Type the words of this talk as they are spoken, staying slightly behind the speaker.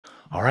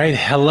All right.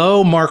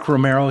 Hello, Mark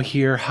Romero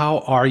here. How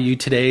are you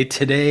today?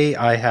 Today,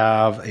 I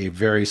have a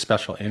very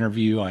special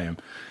interview. I am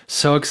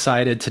so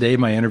excited. Today,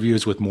 my interview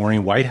is with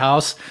Maureen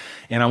Whitehouse.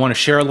 And I want to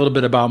share a little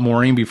bit about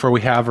Maureen before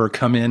we have her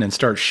come in and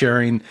start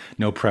sharing,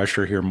 no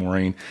pressure here,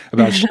 Maureen,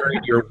 about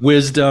sharing your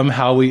wisdom,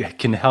 how we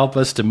can help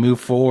us to move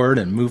forward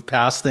and move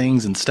past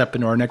things and step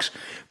into our next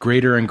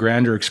greater and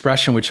grander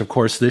expression, which of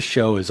course this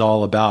show is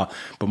all about.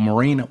 But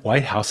Maureen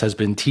Whitehouse has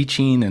been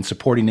teaching and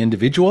supporting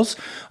individuals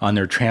on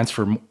their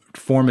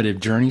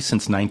transformative journey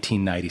since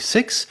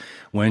 1996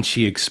 when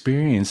she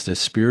experienced a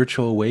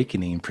spiritual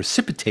awakening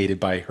precipitated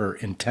by her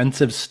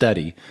intensive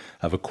study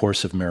of A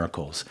Course of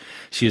Miracles.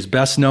 She is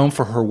best known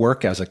for her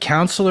work as a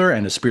counselor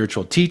and a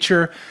spiritual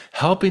teacher,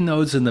 helping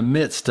those in the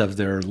midst of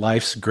their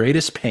life's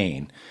greatest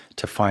pain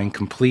to find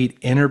complete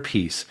inner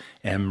peace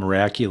and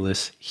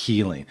miraculous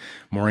healing.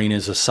 Maureen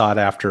is a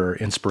sought-after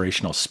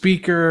inspirational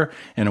speaker,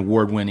 an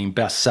award-winning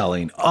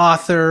best-selling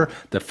author,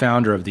 the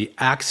founder of the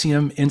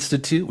Axiom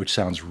Institute, which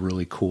sounds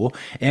really cool,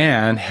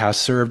 and has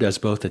served as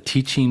both a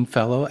teaching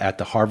fellow at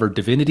the Harvard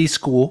Divinity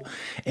School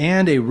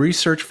and a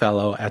research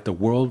fellow at the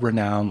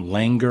world-renowned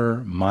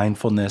Langer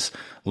Mindfulness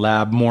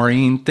Lab.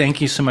 Maureen,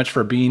 thank you so much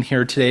for being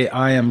here today.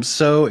 I am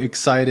so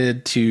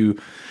excited to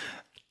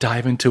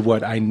dive into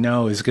what I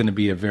know is going to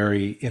be a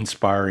very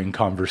inspiring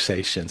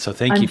conversation. So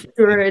thank I'm you.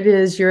 sure it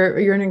is.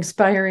 You're an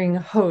inspiring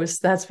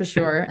host, that's for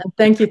sure. And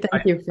thank you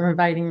for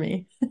inviting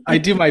me. I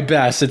do my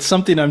best. It's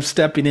something I'm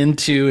stepping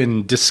into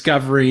and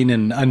discovering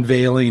and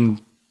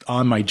unveiling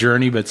on my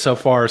journey, but so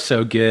far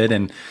so good.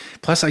 And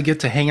plus I get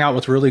to hang out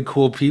with really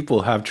cool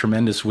people who have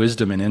tremendous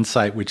wisdom and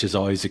insight, which is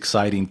always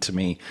exciting to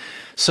me.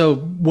 So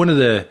one of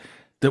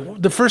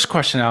the first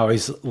question I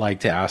always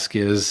like to ask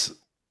is,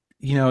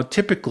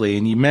 typically,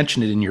 and you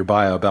mentioned it in your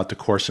bio about the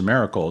Course of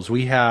Miracles,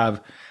 we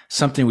have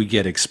something we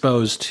get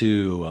exposed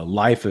to, a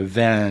life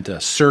event,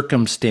 a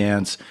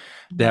circumstance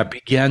that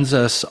begins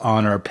us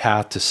on our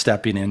path to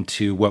stepping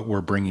into what we're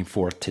bringing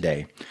forth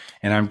today.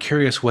 And I'm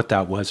curious what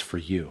that was for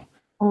you.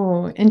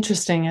 Oh,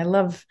 interesting. I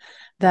love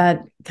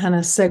that kind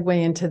of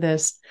segue into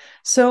this.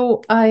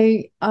 So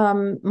my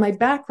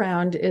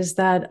background is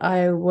that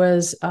I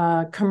was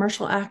a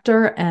commercial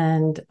actor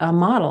and a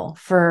model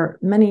for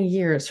many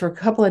years, for a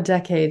couple of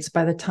decades,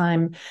 by the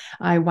time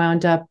I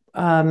wound up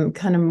kind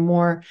of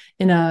more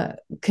in a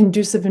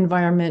conducive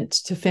environment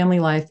to family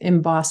life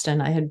in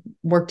Boston. I had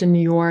worked in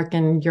New York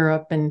and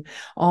Europe and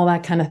all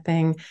that kind of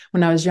thing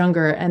when I was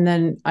younger. And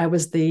then I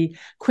was the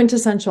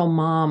quintessential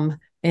mom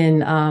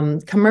in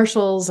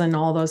commercials and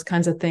all those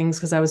kinds of things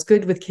because I was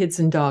good with kids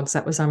and dogs.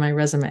 That was on my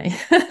resume.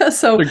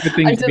 So They're good I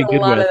things to did be a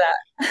good lot of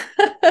with.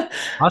 that.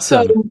 So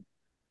Awesome.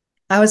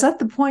 I was at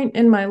the point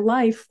in my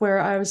life where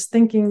I was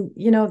thinking,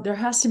 there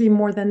has to be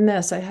more than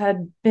this. I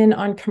had been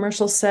on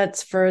commercial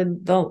sets for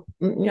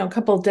a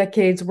couple of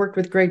decades, worked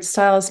with great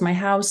stylists. My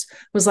house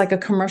was like a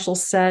commercial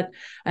set.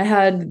 I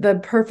had the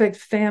perfect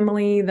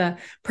family, the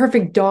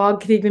perfect dog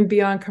could even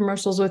be on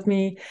commercials with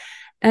me.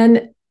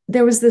 And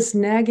there was this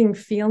nagging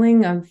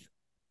feeling of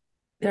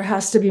there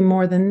has to be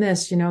more than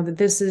this, that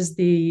this is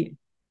the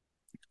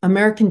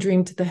American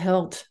dream to the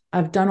hilt.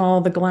 I've done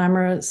all the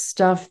glamorous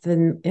stuff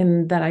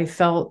in that I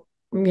felt,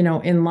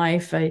 in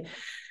life. I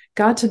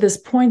got to this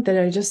point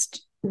that I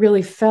just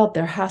really felt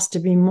there has to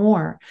be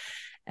more.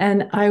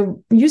 And I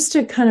used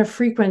to kind of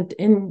frequent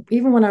in,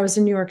 even when I was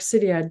in New York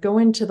City, I'd go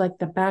into like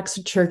the backs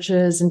of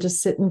churches and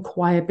just sit in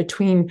quiet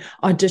between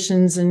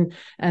auditions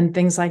and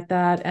things like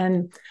that.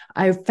 And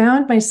I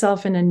found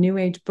myself in a new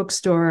age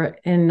bookstore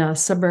in a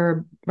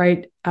suburb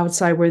right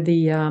outside where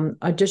the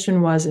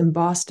audition was in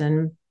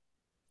Boston.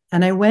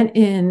 And I went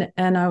in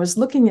and I was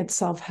looking at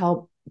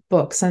self-help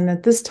books. And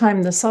at this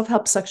time, the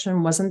self-help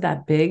section wasn't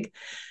that big.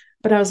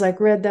 But I was like,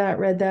 read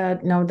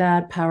that, know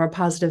that, power of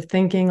positive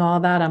thinking,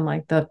 all that. I'm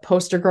like the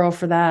poster girl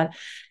for that.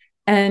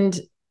 And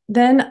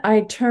then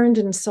I turned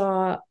and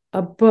saw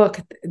a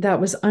book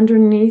that was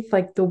underneath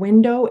like the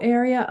window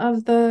area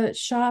of the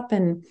shop.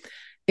 And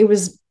it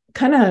was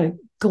kind of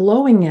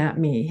glowing at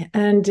me.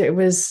 And it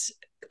was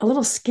a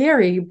little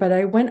scary, but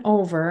I went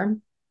over,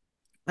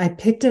 I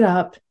picked it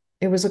up.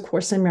 It was A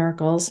Course in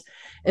Miracles.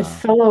 It Wow.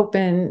 fell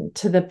open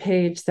to the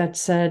page that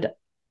said,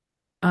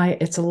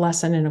 it's a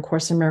lesson in A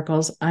Course in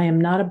Miracles. I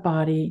am not a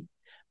body.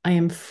 I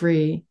am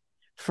free,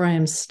 for I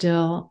am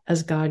still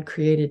as God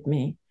created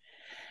me.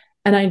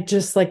 And I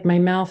just like my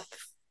mouth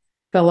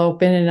fell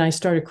open and I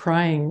started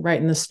crying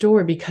right in the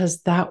store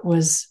because that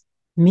was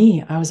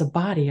me. I was a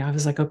body. I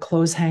was like a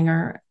clothes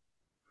hanger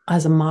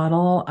as a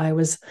model. I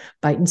was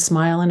Bite and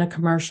Smile in a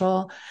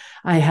commercial.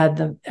 I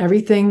had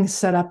everything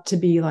set up to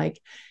be like,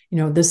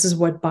 this is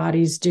what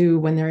bodies do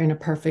when they're in a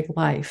perfect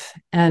life.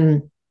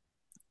 And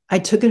I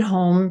took it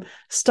home,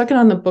 stuck it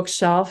on the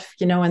bookshelf,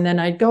 and then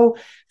I'd go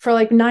for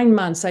like 9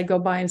 months. I'd go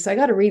by and say, I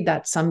got to read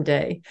that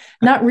someday,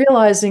 not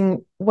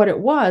realizing what it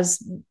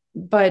was.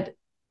 But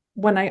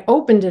when I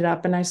opened it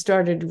up and I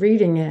started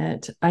reading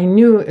it, I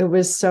knew it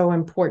was so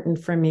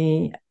important for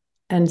me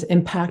and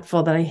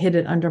impactful that I hid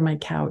it under my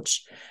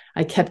couch.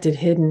 I kept it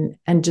hidden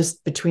and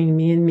just between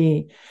me and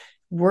me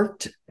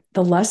worked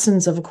the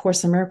lessons of A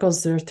Course in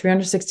Miracles, they're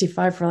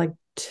 365 for like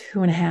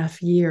 2.5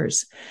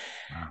 years.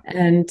 Wow.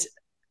 And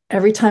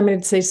every time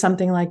I'd say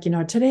something like,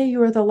 today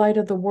you are the light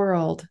of the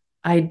world,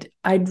 I'd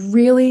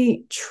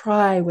really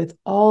try with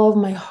all of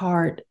my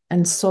heart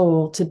and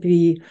soul to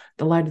be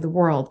the light of the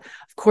world.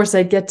 Of course,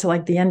 I'd get to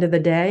like the end of the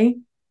day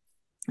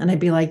and I'd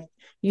be like,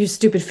 you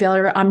stupid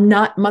failure, I'm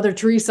not Mother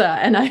Teresa.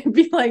 And I'd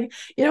be like,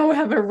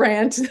 have a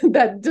rant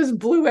that just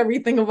blew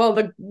everything of all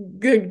the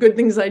good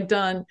things I'd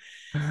done.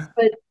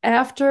 But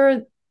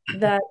after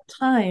that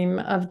time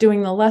of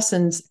doing the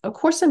lessons, A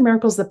Course in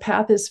Miracles, the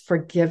path is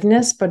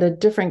forgiveness, but a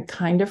different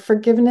kind of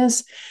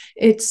forgiveness.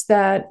 It's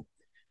that,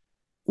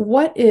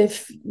 what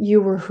if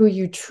you were who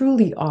you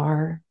truly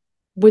are?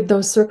 Would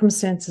those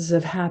circumstances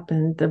have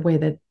happened the way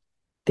that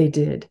they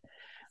did?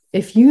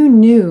 If you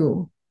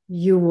knew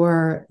you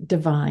were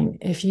divine,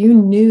 if you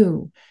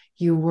knew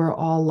you were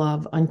all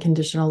love,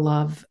 unconditional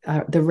love,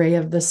 the ray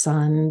of the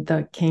sun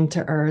that came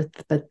to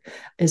earth, but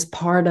is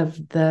part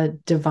of the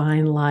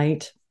divine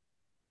light,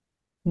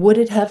 would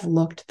it have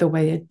looked the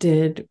way it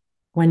did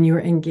when you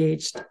were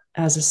engaged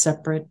as a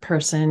separate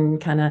person,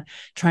 kind of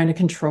trying to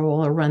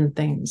control or run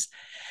things?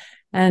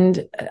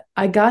 And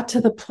I got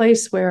to the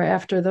place where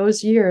after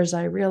those years,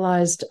 I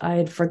realized I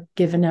had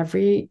forgiven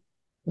everyone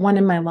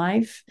in my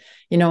life,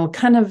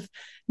 kind of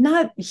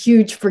not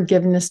huge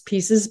forgiveness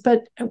pieces,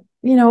 but,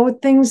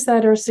 things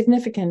that are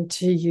significant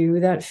to you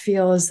that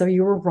feel as though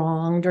you were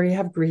wronged or you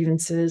have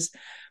grievances.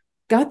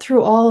 Got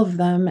through all of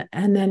them.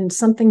 And then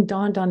something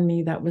dawned on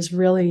me that was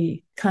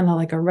really kind of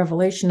like a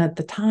revelation at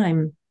the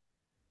time.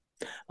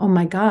 Oh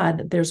my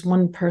God, there's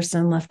one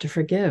person left to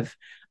forgive.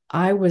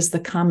 I was the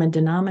common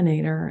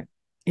denominator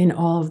in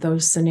all of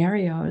those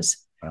scenarios.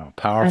 Wow,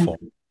 powerful.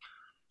 And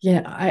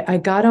yeah, I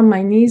got on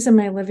my knees in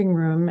my living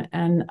room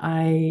and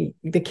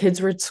the kids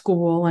were at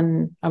school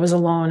and I was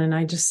alone. And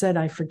I just said,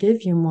 I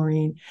forgive you,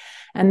 Maureen.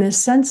 And this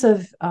sense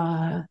of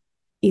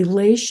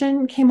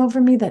elation came over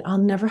me that I'll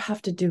never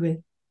have to do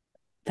it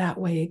that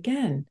way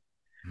again.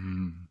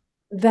 Mm.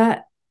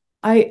 That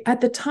at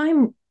the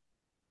time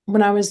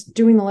when I was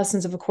doing the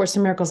lessons of A Course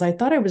in Miracles, I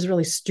thought I was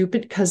really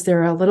stupid because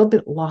they're a little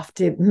bit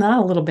lofty,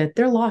 not a little bit,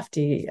 they're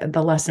lofty,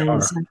 the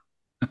lessons.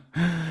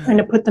 Trying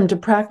to put them to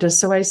practice.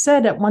 So I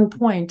said at one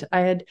point, I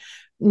had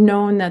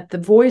known that the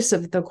voice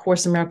of the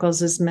Course in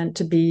Miracles is meant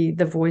to be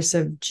the voice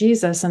of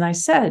Jesus. And I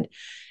said,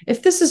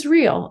 if this is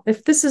real,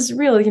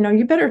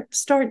 you better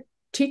start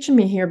teaching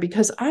me here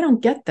because I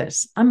don't get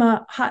this. I'm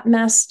a hot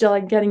mess still.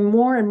 I'm getting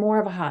more and more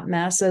of a hot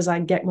mess as I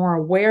get more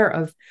aware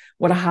of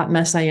what a hot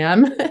mess I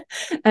am.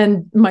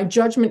 And my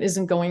judgment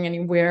isn't going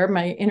anywhere.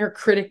 My inner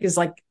critic is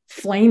like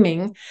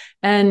flaming.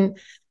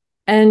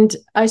 And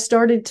I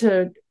started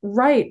to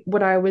write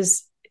what I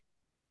was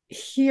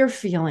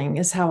feeling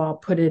is how I'll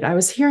put it. I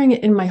was hearing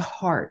it in my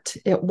heart.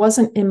 It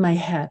wasn't in my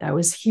head. I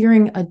was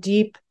hearing a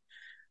deep,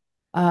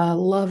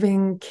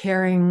 loving,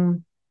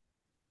 caring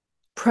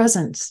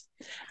presence.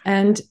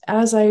 And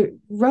as I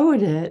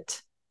wrote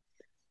it,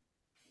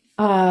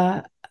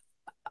 I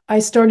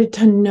started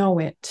to know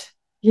it.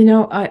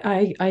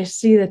 I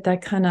see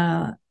that kind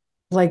of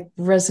like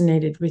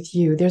resonated with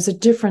you. There's a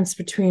difference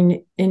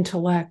between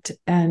intellect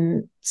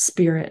and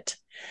spirit.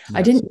 Yes.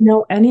 I didn't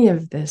know any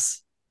of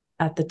this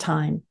at the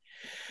time,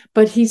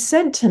 but he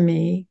said to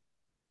me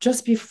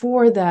just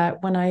before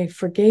that, when I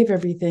forgave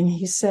everything,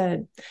 he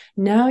said,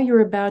 now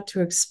you're about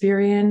to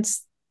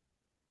experience,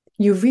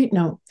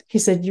 he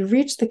said, you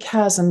reach the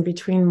chasm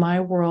between my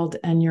world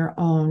and your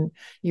own.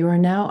 You are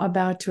now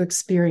about to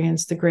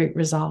experience the great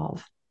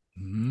resolve.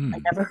 I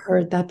never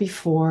heard that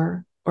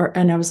before.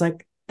 And I was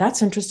like,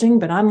 that's interesting,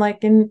 but I'm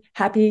like in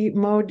happy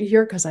mode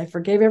here because I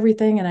forgave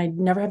everything and I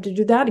never have to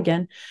do that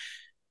again.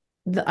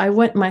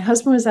 My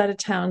husband was out of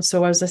town,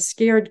 so I was a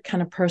scared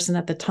kind of person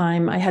at the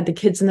time. I had the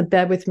kids in the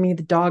bed with me,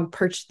 the dog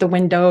perched the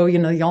window,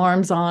 the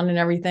alarms on and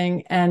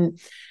everything. And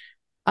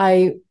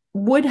I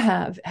would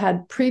have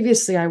had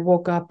previously, I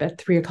woke up at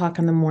 3:00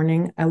 in the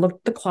morning. I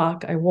looked at the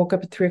clock. I woke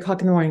up at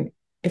 3:00 in the morning.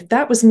 If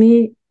that was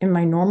me in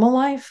my normal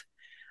life,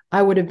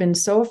 I would have been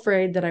so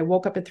afraid that I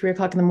woke up at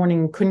 3:00 in the morning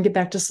and couldn't get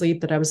back to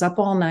sleep, that I was up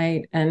all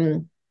night,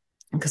 and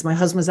because my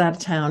husband was out of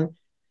town.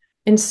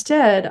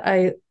 Instead,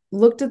 I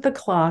looked at the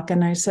clock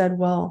and I said,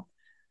 well,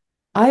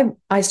 I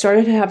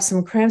started to have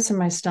some cramps in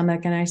my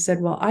stomach. And I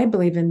said, well, I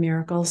believe in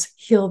miracles.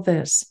 Heal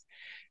this.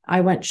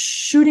 I went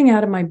shooting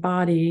out of my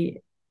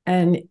body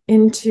and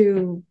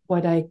into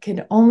what I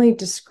could only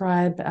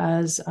describe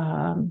as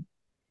a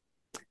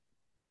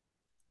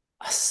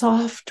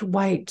soft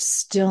white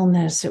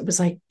stillness. It was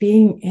like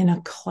being in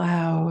a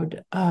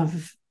cloud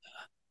of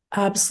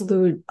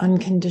absolute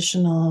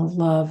unconditional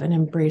love and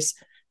embrace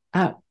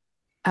at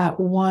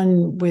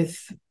one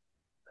with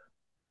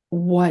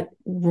what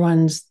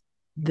runs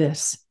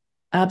this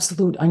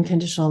absolute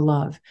unconditional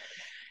love.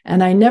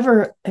 And I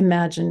never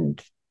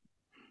imagined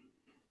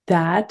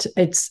that.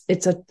 It's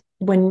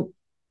when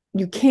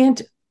you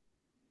can't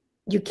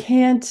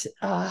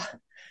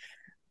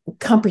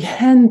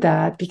comprehend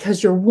that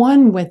because you're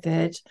one with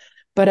it.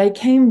 But I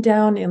came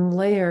down in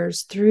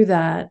layers through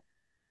that.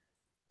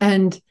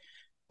 And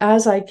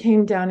as I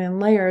came down in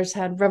layers,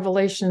 had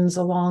revelations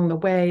along the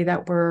way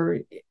that were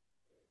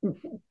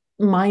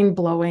mind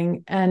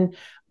blowing, and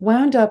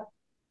wound up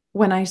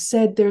when I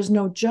said there's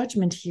no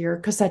judgment here,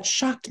 because that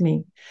shocked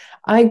me.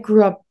 I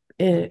grew up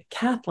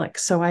Catholic,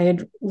 so I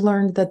had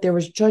learned that there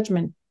was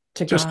judgment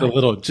to Just a God.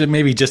 little,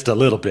 maybe just a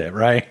little bit,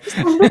 right? Just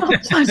a little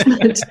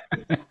judgment.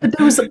 But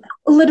there was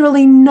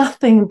literally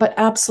nothing but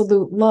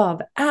absolute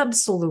love,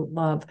 absolute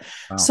love.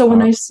 Wow, So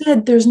when I powerful.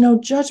 said there's no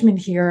judgment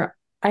here,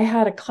 I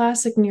had a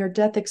classic near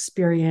death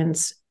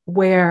experience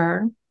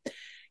where,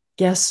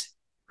 guess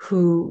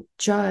who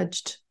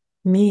judged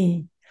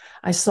me?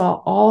 I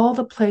saw all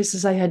the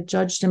places I had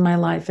judged in my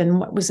life. And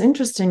what was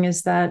interesting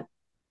is that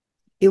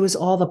it was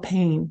all the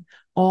pain,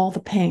 all the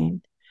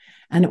pain.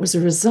 And it was a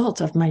result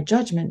of my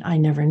judgment. I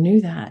never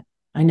knew that.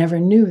 I never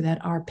knew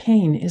that our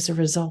pain is a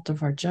result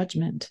of our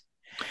judgment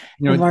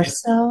You of know,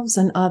 ourselves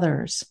and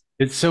others.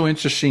 it's so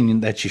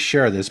interesting that you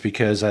share this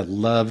because I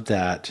love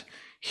that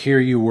here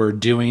you were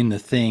doing the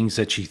things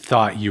that you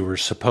thought you were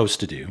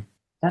supposed to do.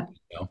 Yeah,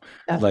 You know,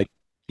 yeah. like,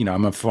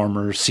 I'm a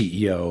former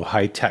CEO,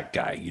 high tech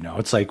guy.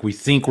 It's like we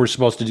think we're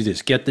supposed to do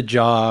this: get the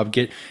job,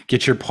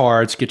 get your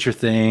parts, get your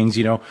things.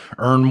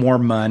 Earn more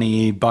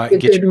money, buy, Be a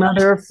get good your,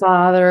 mother or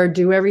father,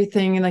 do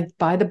everything and like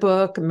buy the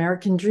book,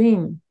 American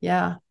Dream.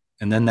 Yeah.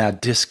 and then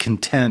that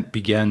discontent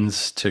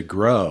begins to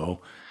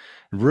grow.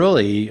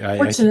 Really, I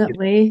think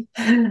Fortunately,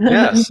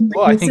 yes. I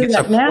Well, I can think say it's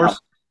a that now. force.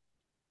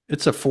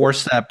 It's a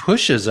force that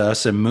pushes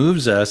us and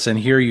moves us. And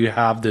here you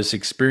have this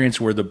experience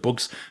where the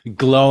book's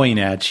glowing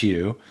at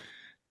you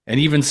and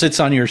even sits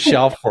on your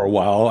shelf for a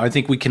while. I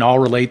think we can all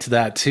relate to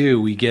that too.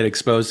 We get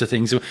exposed to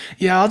things.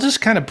 Yeah, I'll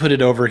just kind of put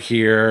it over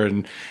here.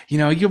 And, You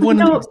one of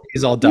these know,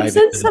 days I'll you dive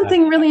said into that.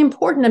 something really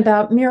important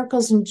about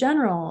miracles in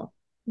general.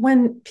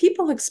 When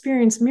people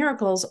experience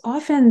miracles,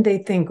 often they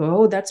think,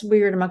 oh, that's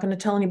weird. I'm not going to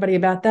tell anybody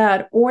about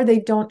that. Or they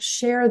don't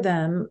share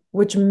them,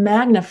 which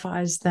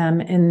magnifies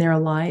them in their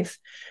life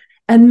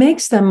and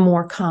makes them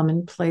more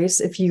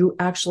commonplace if you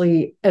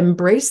actually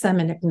embrace them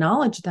and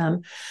acknowledge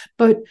them.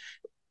 But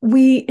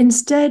we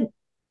instead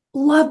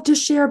love to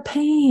share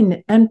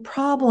pain and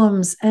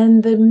problems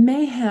and the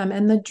mayhem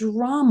and the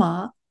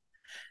drama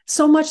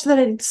so much that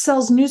it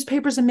sells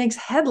newspapers and makes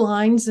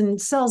headlines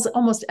and sells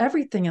almost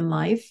everything in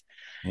life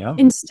Yeah.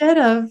 instead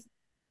of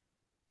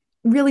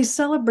really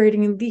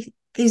celebrating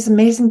these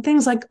amazing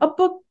things like a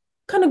book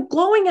kind of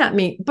glowing at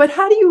me. But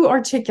how do you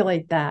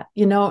articulate that,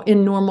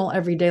 in normal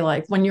everyday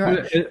life when you're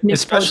quotes a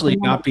Especially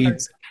normal not be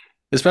person?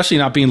 especially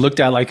not being looked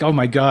at like, oh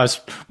my gosh,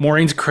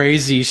 Maureen's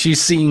crazy. She's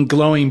seeing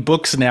glowing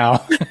books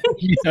now.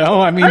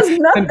 I mean, That's and,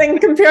 nothing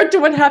compared to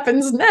what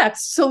happens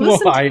next. So well,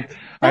 listen to I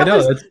that know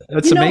was,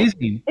 that's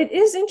amazing. it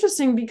is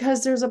interesting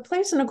because there's a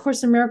place in A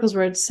Course in Miracles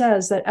where it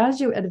says that as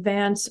you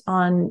advance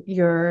on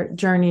your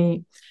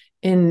journey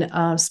in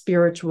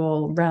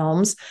spiritual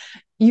realms,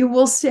 you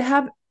will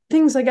have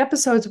things like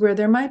episodes where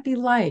there might be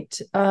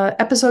light,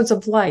 episodes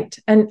of light.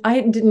 And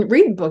I didn't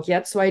read the book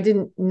yet, so I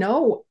didn't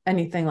know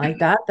anything like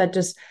that. That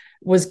just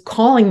was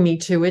calling me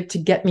to it to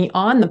get me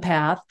on the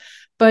path.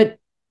 But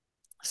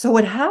so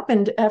what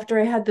happened after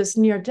I had this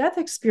near death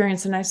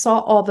experience and I saw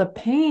all the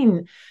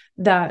pain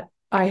that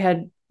I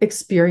had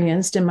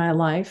experienced in my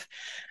life,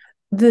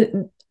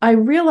 I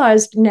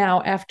realized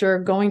now after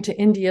going to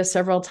India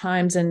several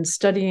times and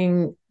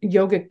studying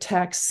yogic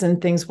texts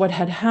and things, what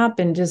had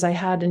happened is I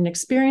had an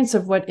experience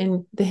of what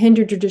in the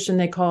Hindu tradition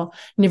they call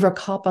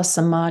Nirvikalpa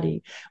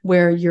Samadhi,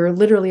 where you're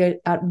literally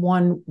at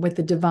one with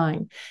the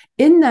divine.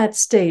 In that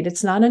state,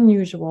 it's not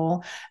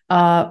unusual.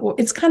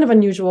 It's kind of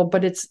unusual,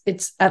 but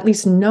it's at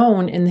least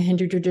known in the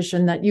Hindu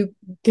tradition that you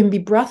can be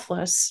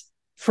breathless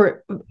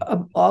for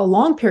a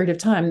long period of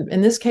time.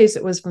 In this case,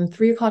 it was from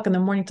 3 o'clock in the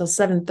morning till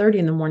 7:30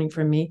 in the morning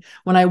for me.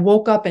 When I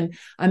woke up and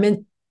I'm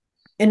in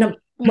a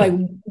like,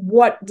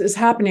 what is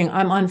happening?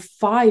 I'm on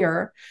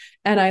fire.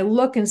 And I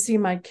look and see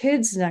my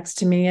kids next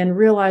to me and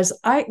realize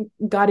I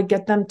got to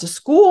get them to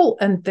school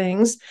and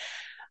things.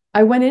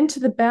 I went into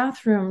the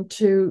bathroom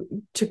to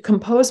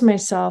compose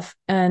myself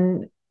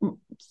and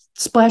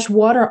splash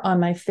water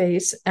on my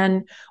face.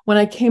 And when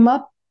I came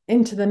up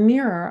into the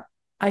mirror,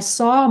 I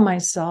saw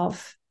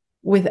myself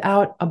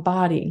without a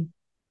body.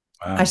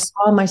 I Wow.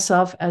 saw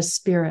myself as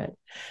spirit.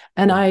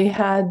 And I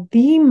had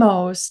the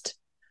most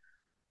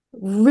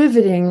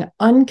riveting,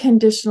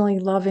 unconditionally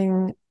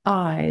loving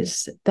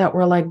eyes that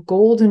were like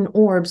golden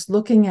orbs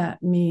looking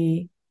at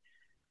me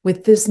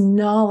with this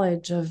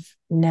knowledge of,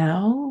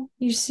 now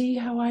you see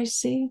how I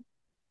see.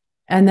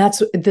 And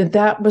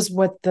that was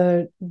what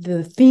the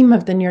theme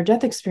of the near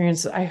death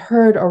experience. I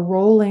heard a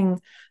rolling,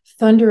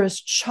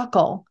 thunderous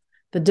chuckle,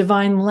 the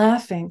divine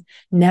laughing.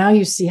 Now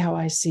you see how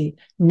I see.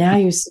 Now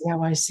you see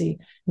how I see.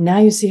 Now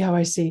you see how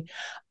I see.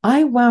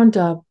 I wound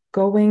up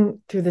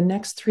going through the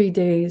next 3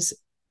 days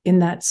in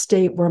that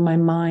state where my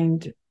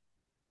mind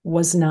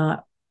was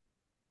not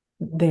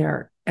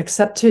there,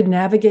 except to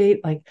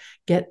navigate, like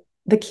get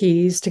the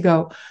keys to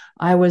go.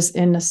 I was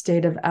in a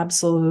state of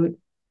absolute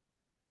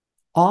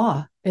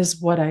awe,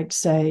 is what I'd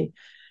say.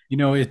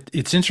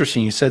 It's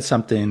interesting. You said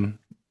something,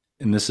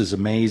 and this is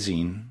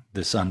amazing.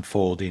 this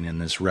unfolding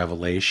and this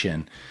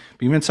revelation.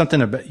 But you meant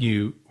something about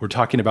you were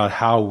talking about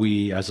how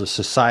we as a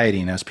society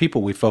and as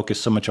people, we focus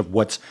so much of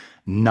what's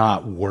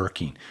not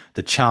working,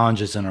 the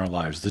challenges in our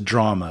lives, the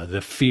drama,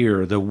 the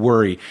fear, the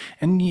worry.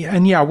 And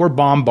yeah, we're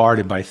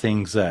bombarded by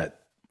things that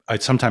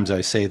sometimes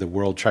I say the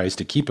world tries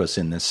to keep us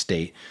in this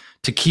state,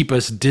 to keep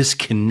us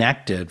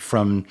disconnected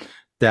from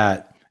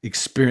that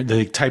experience,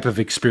 the type of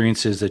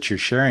experiences that you're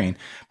sharing.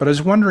 But I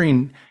was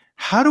wondering,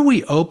 how do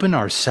we open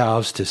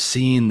ourselves to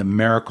seeing the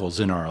miracles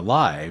in our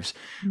lives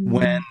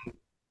when, Mm.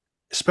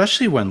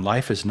 especially when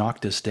life has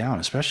knocked us down,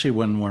 especially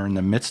when we're in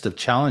the midst of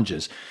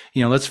challenges?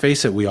 Let's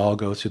face it, we all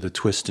go through the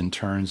twists and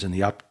turns and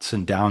the ups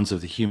and downs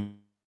of the human,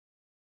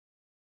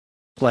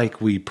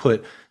 like we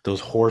put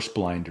those horse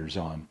blinders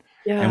on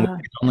and we Yeah.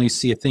 can only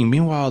see a thing.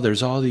 Meanwhile,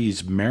 there's all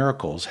these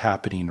miracles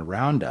happening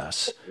around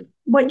us.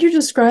 What you're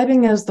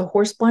describing as the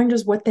horse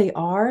blinders, what they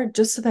are,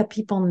 just so that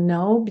people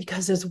know,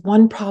 because there's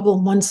one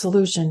problem, one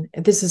solution.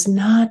 This is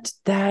not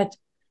that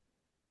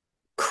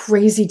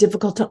crazy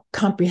difficult to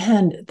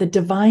comprehend. The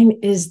divine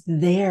is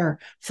there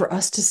for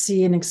us to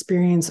see and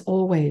experience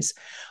always.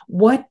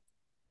 What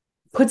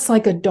puts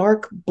like a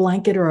dark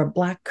blanket or a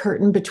black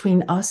curtain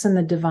between us and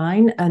the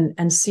divine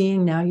and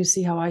seeing, now you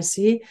see how I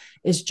see,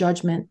 is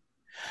judgment.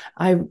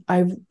 I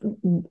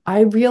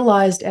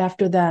realized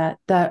after that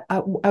I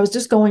was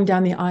just going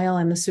down the aisle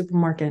in the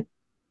supermarket,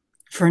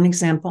 for an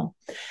example,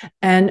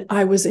 and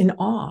I was in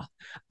awe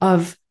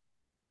of,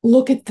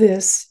 look at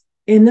this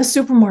in the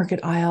supermarket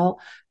aisle.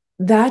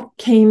 That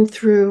came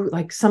through,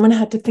 like someone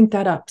had to think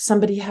that up.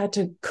 Somebody had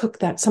to cook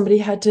that. Somebody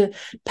had to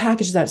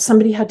package that.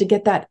 Somebody had to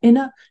get that in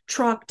a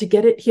truck to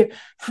get it here.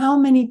 How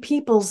many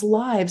people's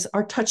lives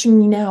are touching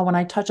me now when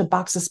I touch a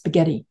box of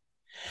spaghetti?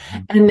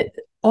 Mhm. And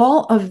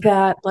all of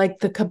that, like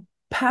the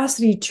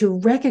capacity to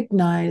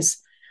recognize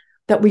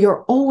that we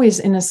are always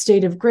in a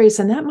state of grace.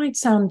 And that might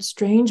sound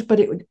strange, but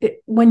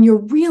when you're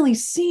really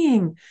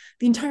seeing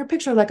the entire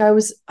picture, like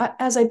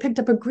as I picked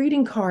up a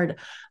greeting card,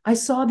 I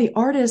saw the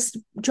artist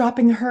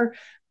dropping her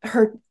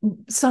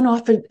son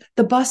off at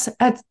the bus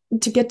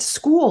to get to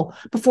school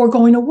before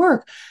going to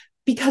work,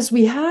 because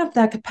we have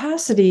that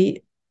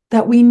capacity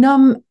that we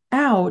numb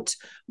out.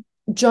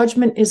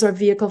 Judgment is our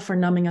vehicle for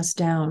numbing us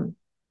down.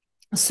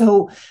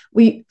 So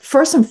we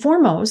first and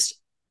foremost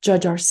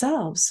judge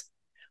ourselves.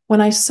 When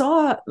I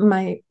saw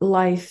my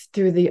life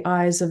through the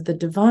eyes of the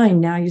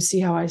divine, now you see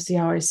how I see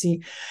how I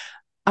see,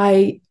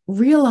 I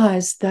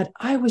realized that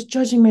I was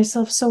judging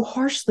myself so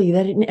harshly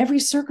that in every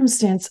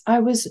circumstance I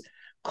was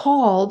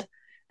called,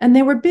 and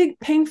they were big,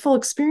 painful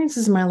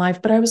experiences in my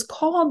life, but I was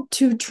called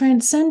to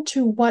transcend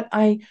to what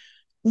I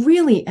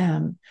really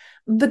am,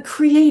 the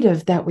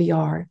creative that we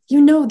are.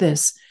 You know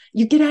this.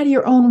 You get out of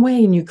your own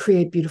way and you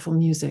create beautiful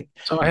music.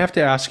 So I have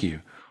to ask you,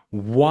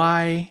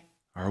 why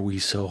are we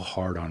so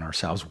hard on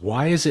ourselves?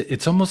 Why is it?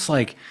 It's almost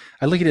like,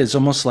 I look at it as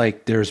almost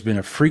like there's been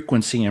a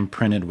frequency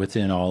imprinted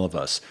within all of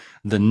us,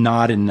 the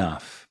not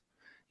enough.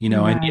 And you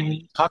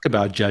Right. talk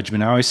about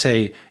judgment. I always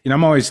say,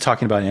 I'm always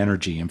talking about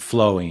energy and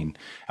flowing.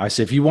 I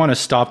say, if you want to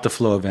stop the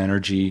flow of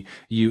energy,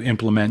 you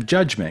implement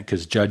judgment,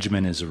 because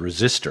judgment is a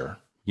resistor.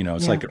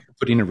 It's Yeah. like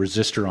putting a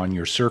resistor on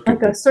your Like circuit a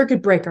board.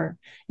 circuit breaker.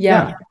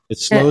 Yeah, Yeah. it And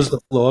slows the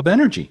flow of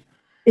energy.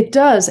 it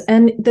does.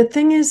 And the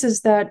thing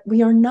is that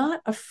we are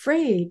not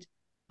afraid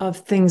of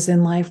things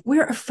in life.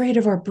 We're afraid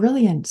of our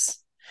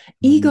brilliance.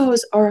 Mm.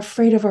 Egos are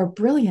afraid of our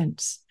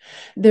brilliance.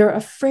 They're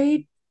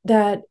afraid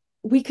that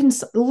we can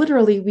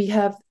literally,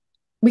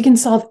 we can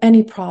solve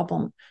any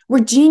problem. We're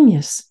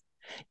genius.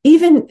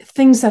 Even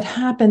things that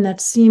happen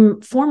that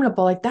seem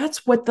formidable, like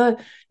that's what the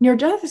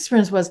near-death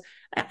experience was.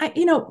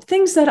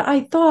 Things that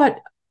I thought,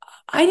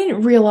 I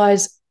didn't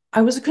realize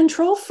I was a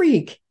control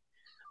freak.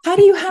 How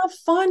do you have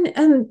fun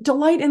and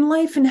delight in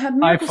life and have I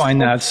miracles?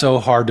 find that so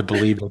hard to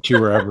believe that you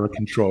were ever a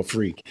control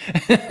freak.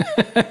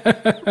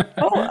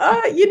 Oh,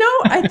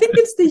 I think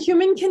it's the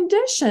human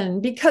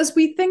condition, because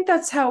we think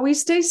that's how we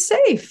stay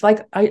safe.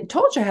 Like I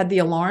told you, I had the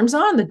alarms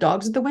on, the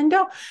dogs at the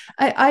window.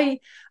 I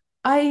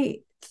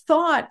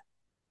thought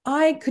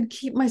I could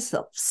keep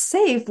myself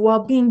safe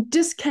while being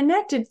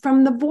disconnected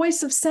from the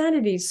voice of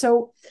sanity.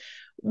 So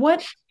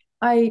what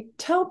I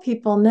tell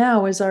people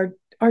now is our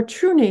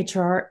true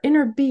nature, our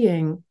inner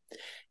being,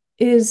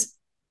 is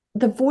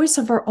the voice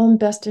of our own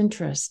best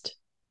interest.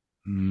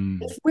 Mm.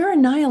 If we're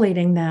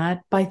annihilating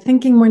that by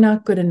thinking we're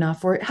not good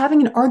enough or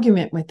having an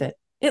argument with it,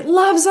 it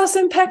loves us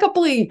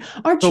impeccably.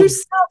 Our true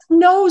So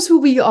self knows who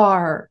we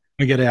are.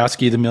 I got to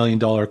ask you the $1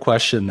 million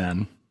question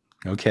then.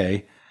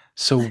 Okay.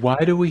 So why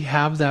do we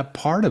have that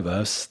part of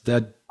us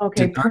that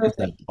Okay, denies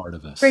that perfect. part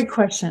of us? Great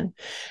question.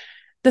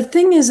 The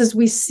thing is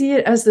we see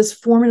it as this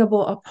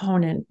formidable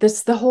opponent.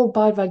 The whole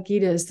Bhagavad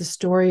Gita is the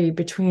story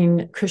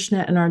between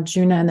Krishna and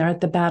Arjuna, and they're at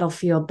the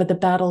battlefield, but the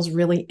battle's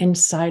really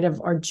inside of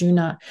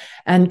Arjuna,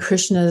 and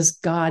Krishna's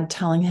God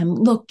telling him,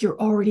 look, you're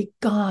already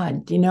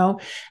God,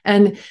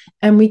 and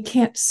we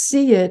can't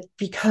see it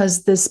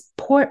because this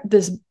part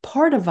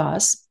of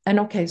us,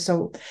 and okay,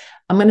 so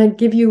I'm going to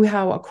give you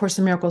how A Course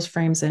in Miracles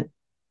frames it.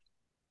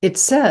 It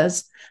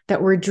says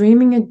that we're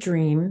dreaming a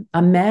dream,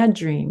 a mad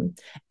dream,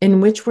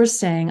 in which we're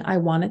saying, I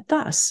want it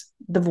thus,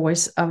 the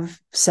voice of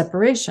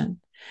separation.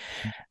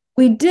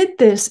 We did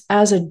this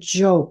as a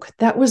joke.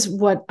 That was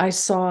what I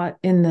saw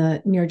in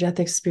the near death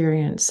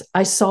experience.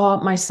 I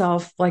saw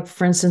myself, like,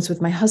 for instance,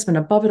 with my husband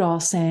above it all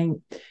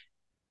saying,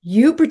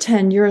 you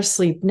pretend you're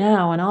asleep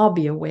now and I'll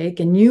be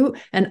awake,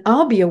 and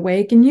I'll be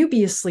awake and you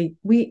be asleep.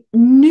 We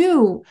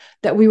knew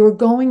that we were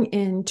going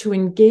in to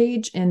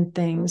engage in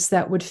things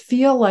that would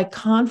feel like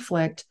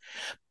conflict,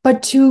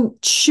 but to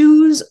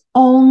choose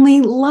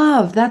only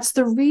love. That's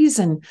the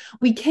reason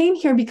we came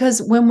here,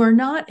 because when we're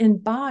not in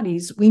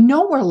bodies, we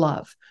know we're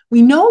love.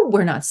 We know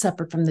we're not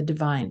separate from the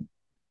divine.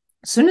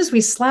 As soon as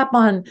we slap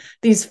on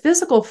these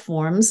physical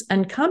forms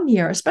and come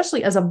here,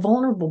 especially as a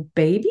vulnerable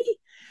baby,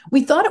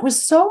 we thought it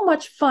was so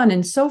much fun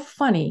and so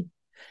funny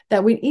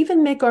that we'd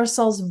even make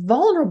ourselves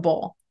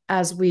vulnerable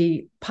as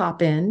we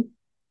pop in,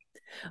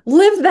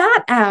 live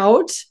that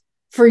out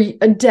for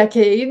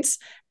decades,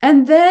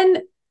 and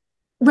then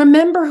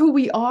remember who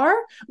we are.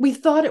 We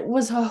thought it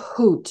was a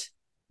hoot.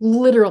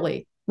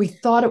 Literally, we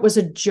thought it was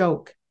a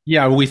joke.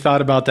 Yeah, we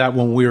thought about that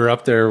when we were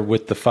up there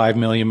with the 5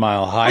 million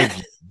mile high.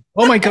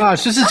 Oh my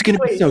gosh, this is going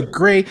to be so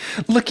great.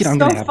 Look, I'm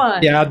going to have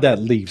a dad that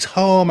leaves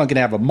home. I'm going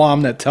to have a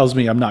mom that tells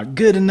me I'm not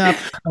good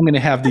enough. I'm going to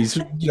have these,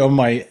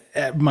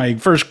 my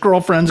first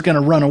girlfriend's going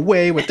to run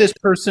away with this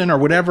person or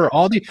whatever.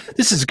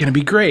 This is going to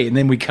be great. And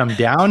then we come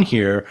down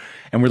here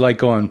and we're like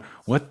going,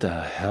 what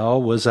the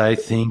hell was I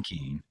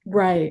thinking?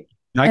 Right.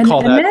 And I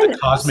call that the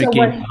cosmic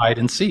game of hide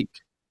and seek.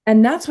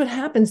 And that's what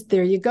happens.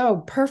 There you go.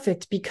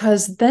 Perfect.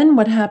 Because then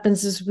what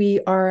happens is we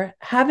are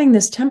having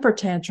this temper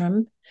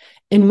tantrum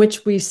in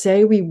which we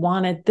say we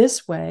want it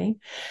this way.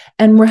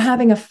 And we're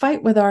having a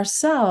fight with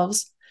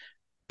ourselves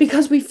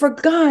because we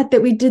forgot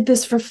that we did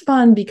this for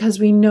fun, because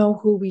we know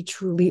who we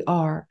truly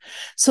are.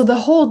 So the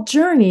whole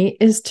journey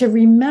is to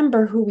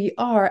remember who we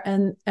are.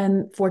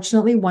 And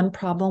fortunately, one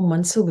problem,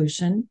 one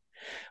solution.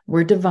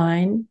 We're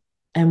divine,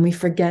 and we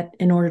forget,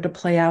 in order to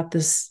play out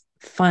this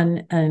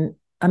fun and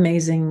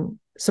amazing,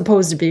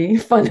 supposed to be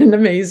fun and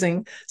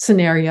amazing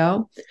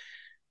scenario.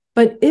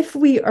 But if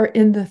we are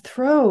in the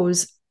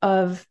throes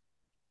of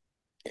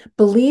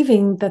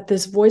believing that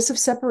this voice of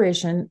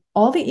separation,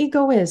 all the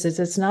ego is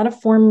it's not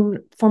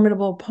a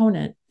formidable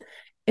opponent.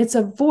 It's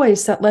a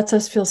voice that lets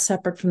us feel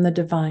separate from the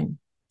divine.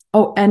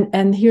 Oh,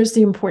 and here's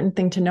the important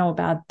thing to know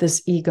about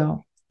this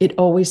ego. It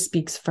always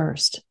speaks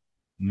first.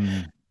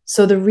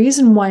 So the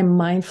reason why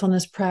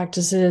mindfulness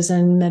practices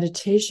and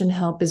meditation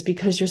help is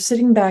because you're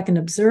sitting back and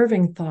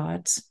observing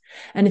thoughts.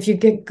 And if you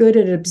get good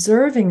at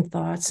observing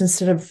thoughts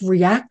instead of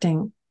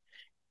reacting,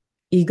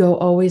 ego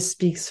always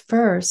speaks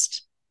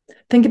first.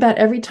 Think about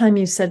every time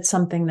you said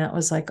something that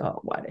was like, oh,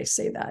 why'd I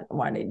say that?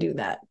 Why'd I do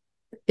that?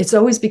 It's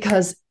always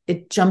because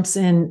it jumps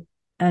in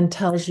and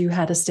tells you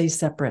how to stay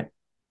separate,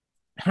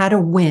 how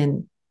to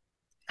win,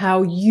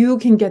 how you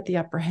can get the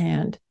upper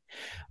hand.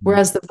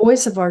 Whereas the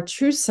voice of our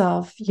true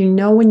self,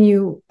 when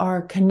you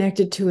are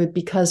connected to it,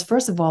 because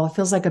first of all, it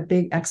feels like a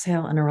big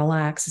exhale and a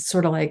relax. It's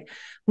sort of like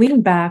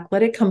lean back,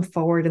 let it come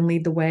forward and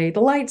lead the way. The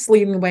light's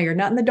leading the way. You're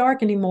not in the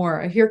dark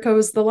anymore. Here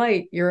goes the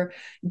light. You're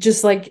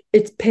just like,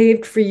 it's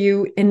paved for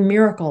you in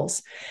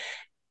miracles.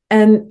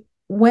 And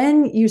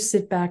when you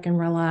sit back and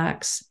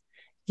relax,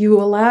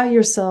 you allow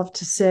yourself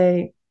to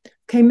say,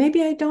 okay,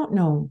 maybe I don't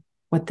know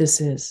what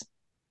this is,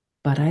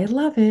 but I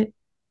love it.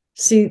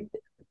 See,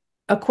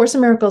 A Course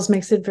in Miracles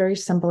makes it very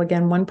simple.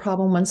 Again, one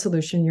problem, one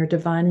solution. You're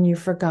divine and you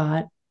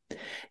forgot.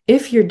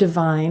 If you're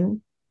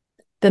divine,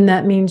 then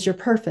that means you're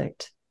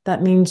perfect.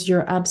 That means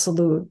you're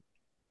absolute,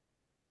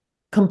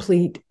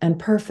 complete, and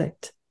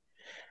perfect.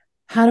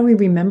 How do we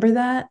remember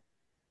that?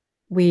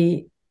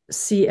 We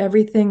see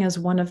everything as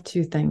one of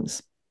two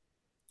things.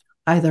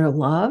 Either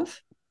love,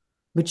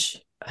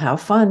 which, how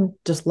fun,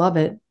 just love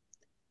it,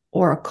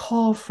 or a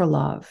call for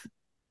love.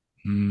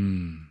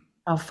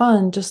 How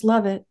fun, just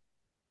love it.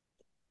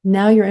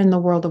 Now you're in the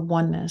world of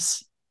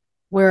oneness,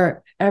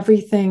 where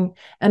everything,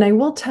 and I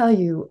will tell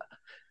you,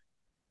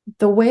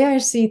 the way I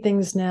see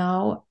things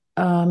now,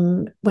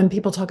 when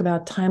people talk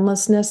about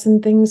timelessness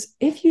and things,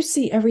 if you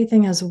see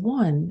everything as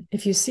one,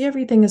 if you see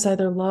everything as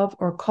either love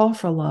or call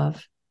for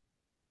love,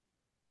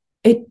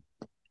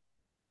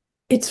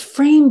 it's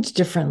framed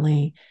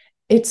differently.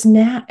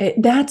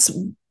 That's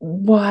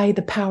why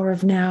the power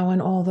of now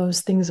and all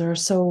those things are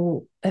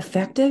so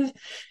effective,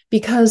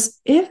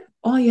 because if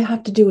all you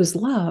have to do is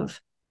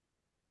love,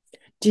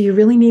 do you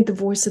really need the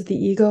voice of the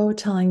ego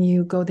telling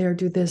you, go there,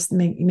 do this,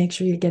 make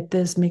sure you get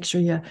this, make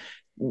sure you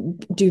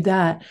do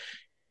that?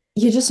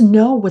 You just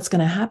know what's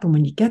going to happen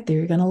when you get there.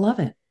 You're going to love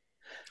it.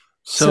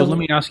 So let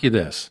me ask you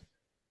this,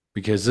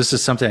 because this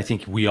is something I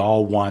think we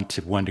all want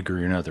to one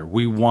degree or another.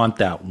 We want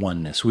that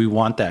oneness. We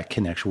want that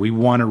connection. We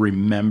want to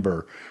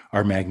remember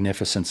our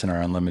magnificence and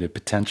our unlimited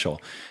potential.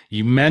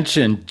 You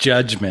mentioned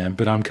judgment,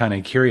 but I'm kind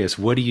of curious,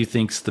 what do you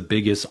think's the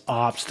biggest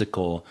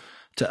obstacle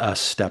to us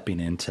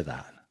stepping into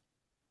that?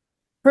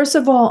 First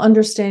of all,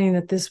 understanding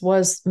that this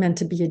was meant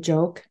to be a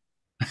joke.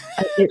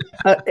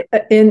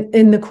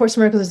 In the Course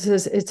in Miracles, it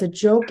says it's a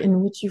joke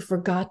in which you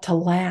forgot to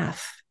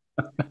laugh.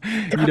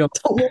 You know, Got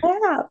to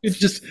laugh. it's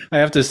just, I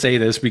have to say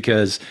this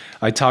because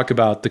I talk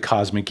about the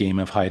cosmic game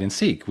of hide and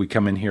seek. We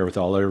come in here with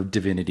all our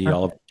divinity,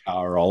 all of our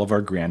power, all of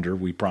our grandeur.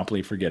 We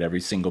promptly forget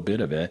every single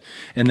bit of it.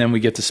 And then we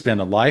get to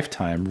spend a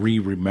lifetime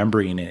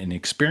remembering it and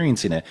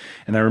experiencing it.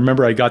 And I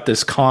remember I got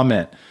this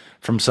comment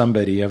from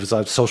somebody. It was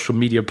a social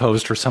media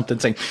post or something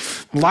saying,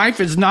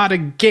 life is not a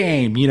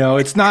game,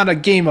 it's not a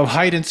game of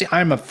hide and seek.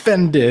 I'm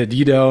offended,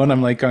 and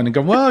I'm like, kind of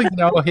go, well,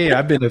 hey,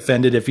 I've been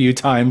offended a few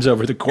times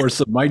over the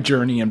course of my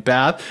journey and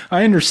path.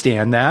 I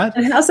understand that.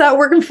 And how's that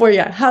working for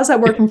you? How's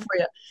that working for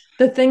you?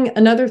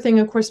 Another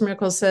thing A Course in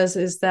Miracles says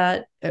is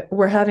that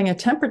we're having a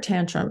temper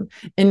tantrum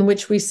in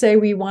which we say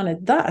we want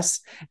it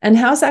thus. And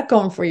how's that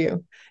going for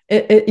you?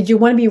 Do you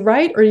want to be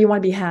right or do you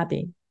want to be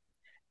happy?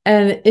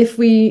 And if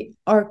we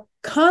are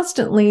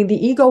constantly, the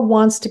ego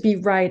wants to be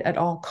right at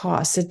all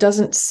costs. It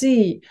doesn't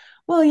see,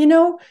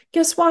 well,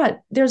 guess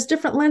what? There's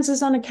different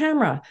lenses on a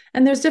camera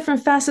and there's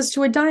different facets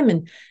to a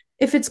diamond.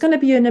 If it's going to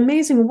be an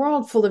amazing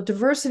world full of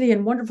diversity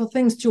and wonderful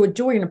things to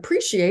enjoy and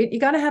appreciate, you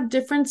got to have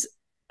difference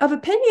of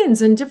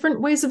opinions and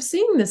different ways of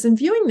seeing this and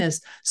viewing this.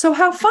 So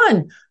have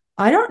fun.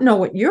 I don't know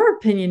what your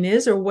opinion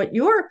is or what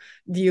your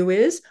view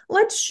is.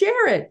 Let's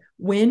share it.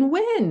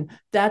 Win-win.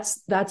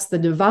 That's the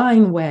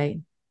divine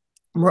way.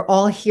 We're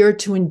all here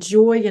to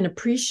enjoy and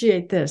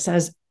appreciate this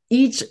as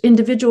each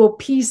individual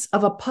piece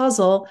of a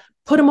puzzle,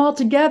 put them all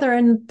together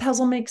and the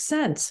puzzle makes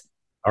sense.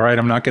 All right,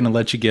 I'm not going to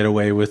let you get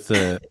away with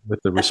the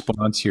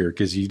response here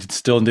because you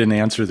still didn't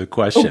answer the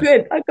question. Oh,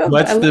 good.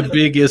 What's the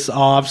biggest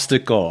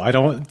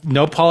obstacle?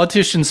 No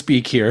politician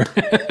speak here.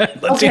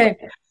 Okay.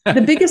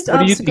 The biggest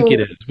what obstacle. What do you think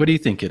it is? What do you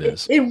think it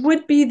is? It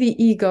would be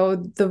the ego,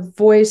 the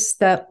voice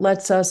that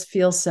lets us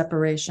feel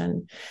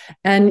separation.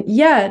 And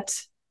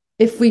yet,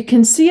 if we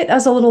can see it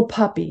as a little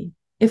puppy,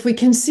 if we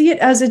can see it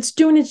as it's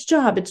doing its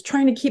job, it's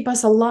trying to keep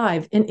us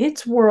alive. In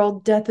its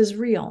world, death is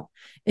real.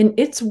 In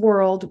its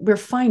world, we're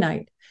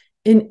finite.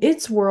 In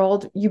its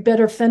world, you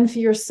better fend for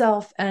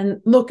yourself.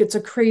 And look, it's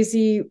a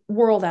crazy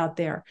world out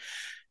there.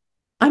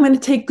 I'm going to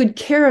take good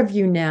care of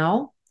you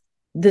now,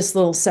 this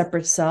little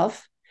separate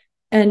self.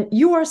 And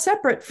you are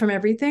separate from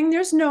everything.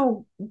 There's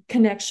no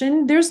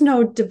connection. There's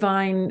no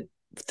divine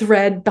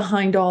thread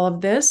behind all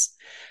of this.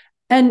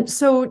 And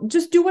so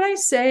just do what I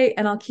say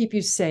and I'll keep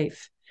you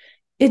safe.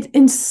 It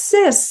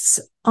insists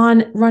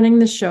on running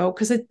the show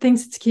because it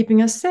thinks it's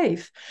keeping us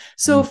safe.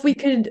 So if we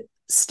could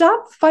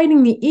stop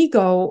fighting the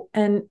ego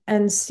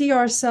and see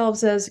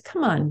ourselves as,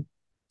 come on,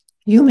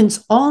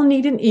 humans all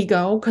need an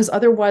ego because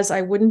otherwise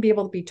I wouldn't be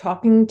able to be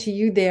talking to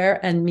you there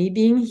and me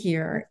being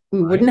here.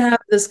 We wouldn't have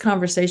this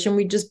conversation.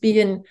 We'd just be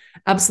in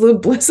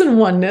absolute bliss and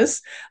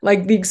oneness,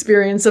 like the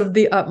experience of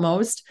the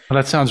utmost.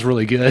 Well, that sounds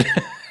really good.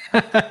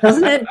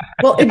 Doesn't it?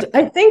 Well,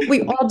 I think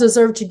we all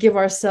deserve to give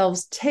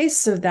ourselves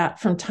tastes of that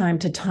from time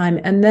to time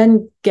and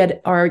then get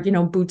our,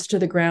 boots to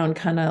the ground,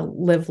 kind of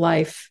live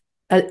life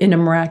in a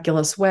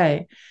miraculous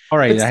way. All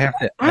right. But I have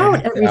to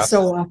out every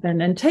so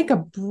often and take a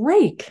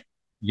break.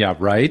 Yeah,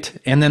 right.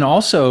 And then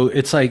also,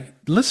 it's like,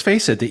 let's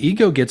face it, the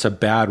ego gets a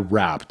bad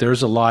rap.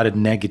 There's a lot of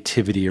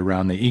negativity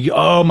around the ego.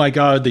 Oh my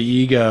God, the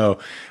ego.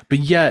 But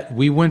yet,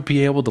 we wouldn't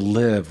be able to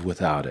live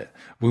without it.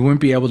 We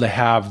wouldn't be able to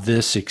have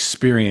this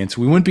experience.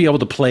 We wouldn't be able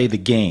to play the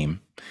game.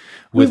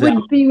 We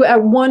would be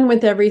at one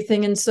with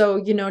everything. And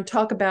so,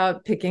 talk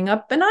about picking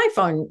up an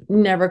iPhone,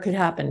 never could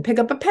happen. Pick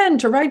up a pen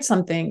to write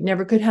something,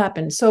 never could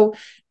happen. So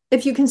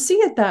if you can see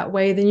it that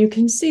way, then you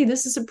can see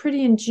this is a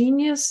pretty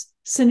ingenious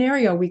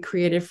scenario we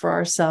created for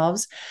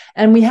ourselves.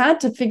 And we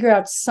had to figure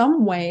out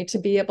some way to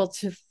be able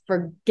to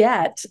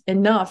forget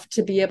enough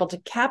to be able to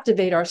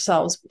captivate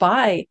ourselves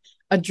by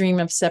a dream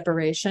of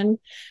separation.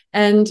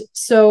 And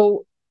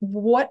so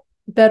what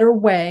better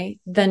way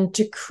than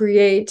to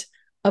create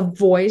a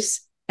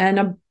voice and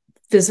a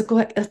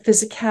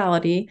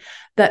physicality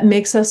that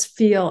makes us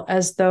feel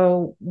as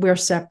though we're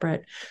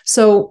separate.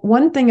 So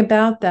one thing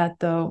about that,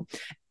 though,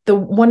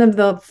 one of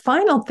the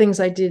final things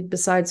I did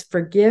besides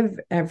forgive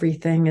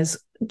everything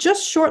is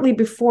just shortly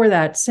before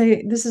that,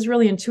 say, this is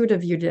really intuitive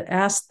of you to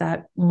ask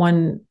that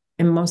one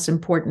and most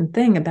important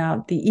thing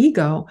about the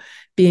ego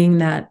being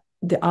that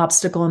the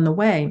obstacle in the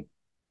way.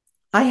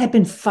 I had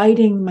been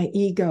fighting my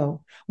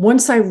ego.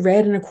 Once I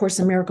read in A Course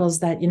in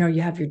Miracles that, you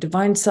have your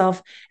divine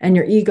self and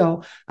your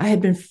ego, I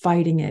had been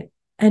fighting it.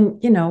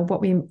 And,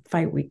 what we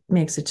fight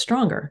makes it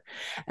stronger.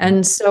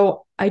 And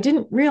so I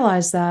didn't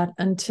realize that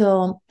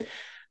until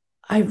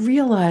I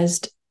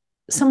realized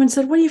someone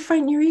said, what are you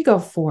fighting your ego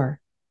for?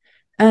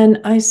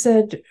 And I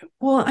said,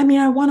 well, I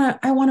want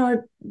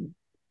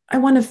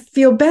to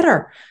feel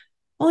better.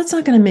 Well, it's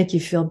not going to make you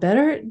feel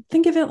better.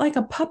 Think of it like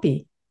a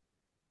puppy.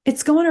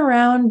 It's going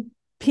around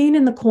peeing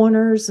in the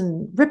corners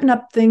and ripping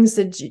up things,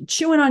 that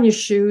chewing on your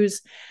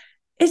shoes.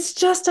 It's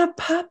just a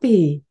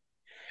puppy.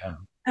 Yeah.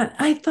 And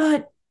I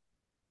thought,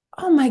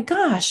 oh my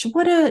gosh,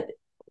 what a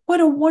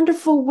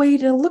wonderful way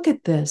to look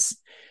at this.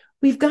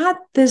 We've got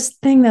this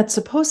thing that's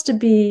supposed to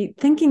be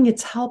thinking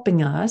it's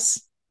helping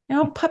us,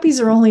 Puppies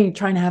are only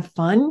trying to have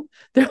fun.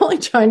 They're only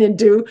trying to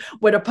do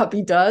what a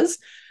puppy does.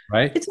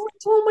 Right? It's only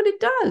doing what it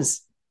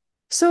does.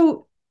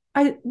 So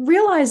I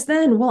realized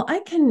then, well, I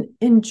can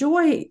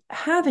enjoy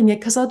having it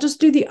because I'll just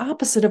do the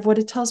opposite of what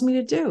it tells me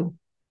to do.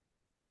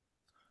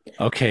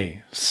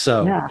 Okay,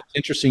 so Yeah. it's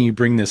interesting you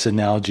bring this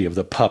analogy of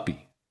the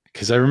puppy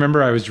because I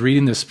remember I was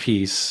reading this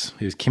piece.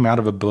 It came out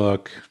of a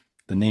book.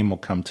 The name will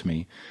come to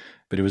me,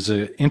 but it was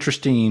an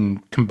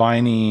interesting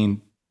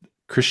combining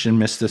Christian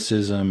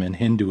mysticism and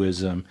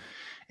Hinduism.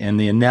 And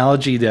the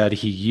analogy that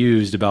he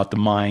used about the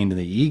mind and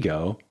the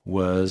ego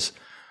was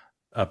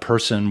a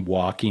person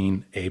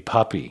walking a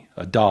puppy,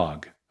 a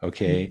dog.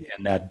 Okay.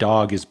 And that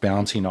dog is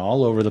bouncing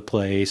all over the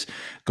place,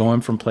 going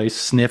from place,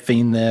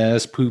 sniffing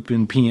this,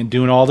 pooping, peeing,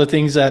 doing all the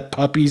things that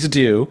puppies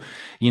do,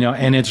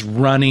 and it's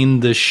running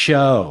the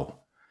show.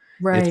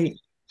 It's Right.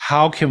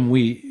 how can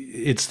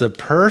it's the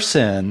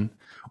person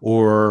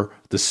or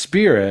the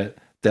spirit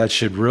that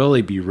should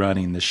really be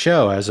running the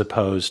show as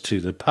opposed to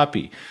the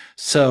puppy.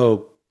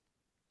 So,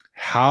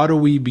 how do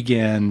we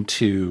begin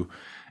to,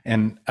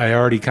 and I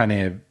already kind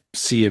of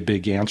see a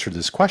big answer to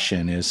this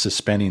question is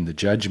suspending the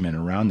judgment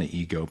around the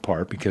ego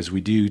part because we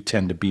do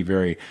tend to be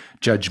very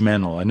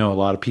judgmental. I know a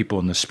lot of people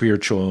in the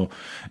spiritual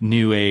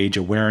new age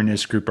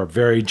awareness group are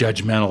very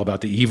judgmental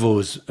about the evil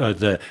is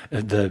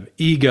the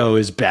ego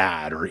is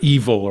bad or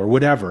evil or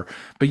whatever.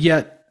 But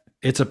yet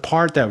it's a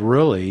part that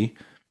really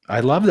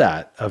I love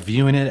that of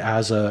viewing it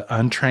as a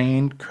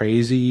untrained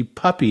crazy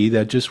puppy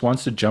that just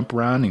wants to jump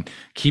around and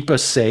keep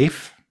us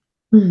safe.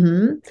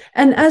 And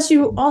as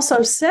you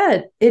also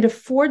said, it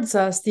affords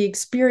us the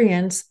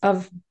experience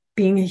of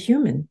being a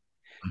human.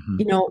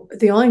 Mhm.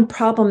 The only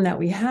problem that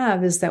we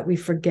have is that we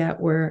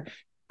forget we're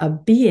a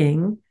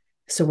being.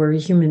 So we're a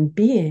human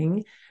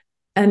being.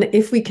 And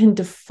if we can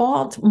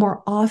default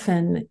more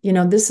often,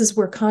 this is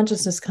where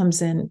consciousness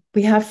comes in.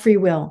 We have free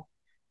will.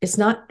 It's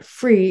not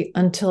free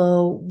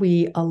until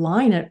we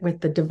align it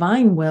with the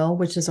divine will,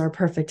 which is our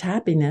perfect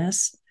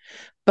happiness.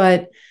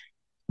 But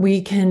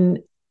we can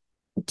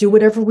do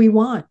whatever we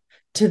want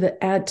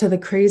add to the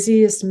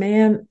craziest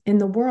man in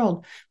the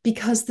world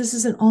because this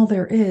isn't all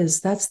there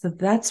is.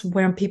 That's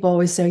when people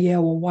always say, yeah,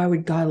 well, why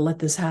would God let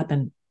this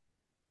happen?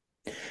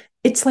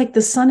 It's like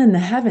the sun in the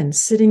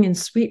heavens sitting in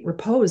sweet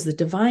repose. The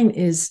divine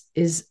is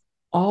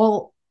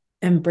all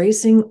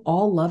embracing,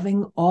 all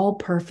loving, all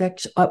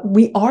perfect.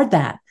 We are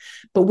that,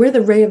 but we're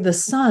the ray of the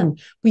sun.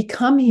 We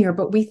come here,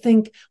 but we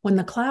think when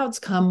the clouds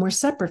come, we're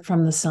separate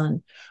from the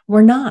sun.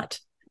 We're not.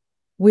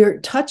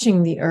 We're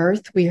touching the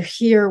earth. We're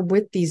here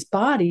with these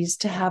bodies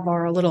to have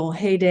our little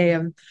heyday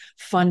of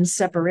fun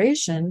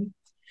separation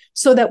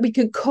so that we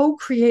could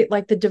co-create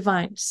like the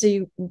divine.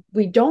 See,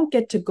 we don't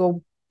get to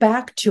go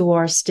back to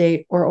our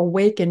state or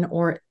awaken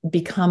or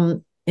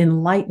become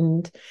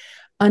enlightened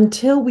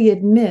until we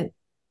admit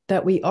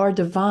that we are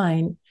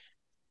divine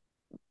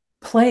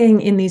playing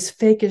in these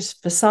fakish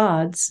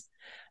facades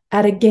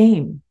at a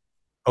game.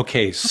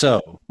 Okay, so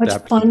How much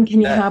that being fun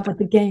can you said, have with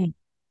the game?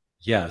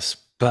 yes,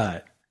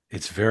 but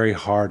it's very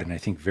hard and I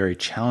think very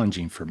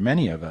challenging for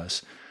many of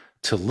us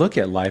to look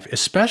at life,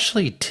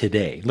 especially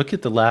today. Look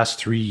at the last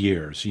 3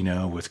 years,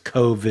 with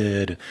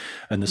COVID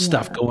and the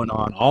stuff Yeah. going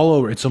on all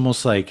over. It's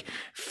almost like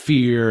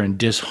fear and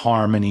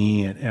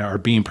disharmony are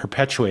being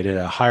perpetuated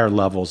at higher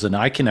levels than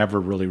I can ever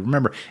really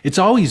remember. It's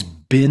always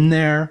been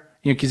there.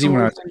 Because even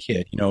when I was a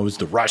kid, it was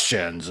the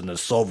Russians and the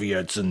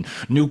Soviets and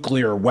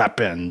nuclear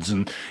weapons.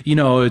 And,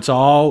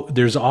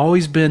 there's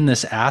always been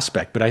this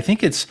aspect. But I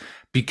think it's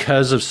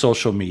because of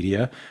social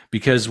media,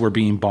 because we're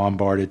being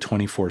bombarded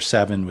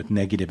 24/7 with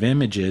negative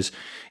images,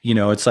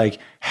 it's like,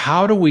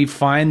 how do we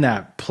find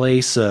that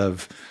place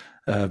of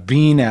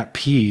being at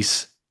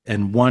peace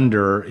and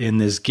wonder in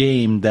this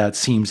game that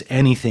seems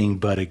anything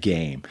but a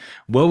game?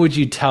 What would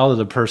you tell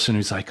the person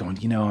who's like, going,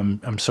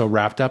 I'm so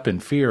wrapped up in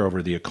fear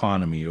over the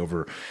economy,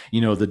 over,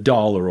 the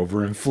dollar,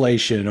 over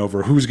inflation,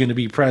 over who's going to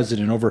be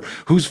president, over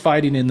who's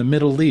fighting in the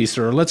Middle East,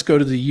 or let's go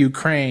to the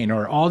Ukraine,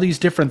 or all these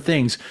different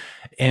things.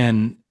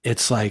 And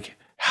it's like,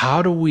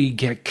 how do we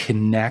get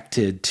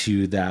connected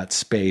to that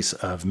space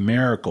of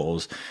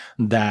miracles,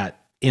 that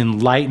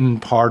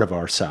enlightened part of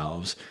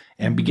ourselves,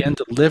 and begin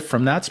to live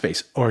from that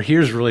space? Or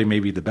here's really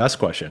maybe the best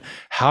question: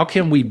 how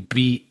can we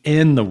be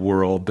in the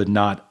world but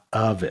not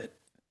of it?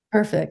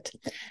 Perfect.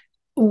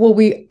 Well,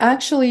 we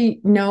actually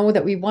know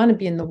that we want to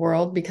be in the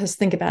world because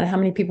think about it, how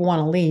many people want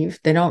to leave?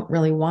 They don't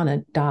really want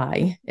to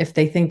die if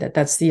they think that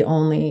that's the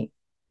only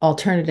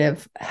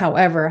alternative.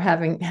 However,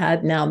 having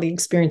had now the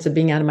experience of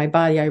being out of my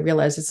body, I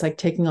realize it's like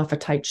taking off a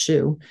tight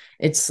shoe.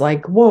 It's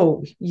like,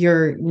 whoa,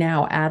 you're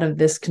now out of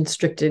this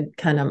constricted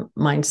kind of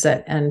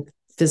mindset and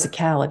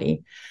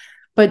physicality.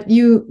 But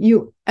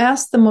you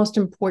asked the most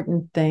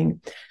important thing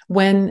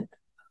when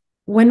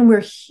we're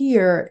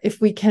here,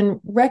 if we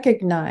can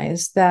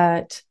recognize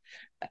that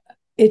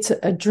it's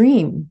a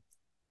dream.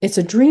 It's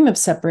a dream of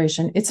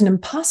separation. It's an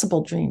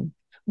impossible dream.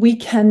 We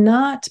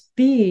cannot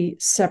be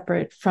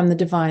separate from the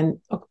divine.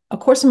 A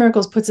Course in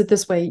Miracles puts it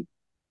this way: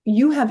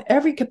 you have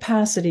every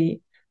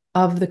capacity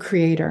of the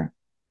creator.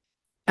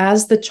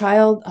 As the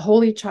child,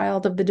 holy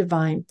child of the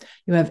divine,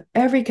 you have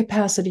every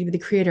capacity of the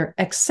creator,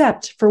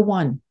 except for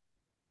one.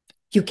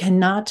 You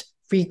cannot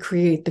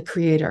recreate the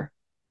creator.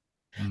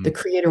 The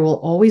creator will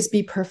always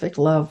be perfect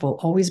love, will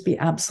always be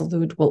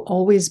absolute, will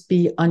always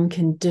be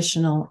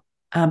unconditional,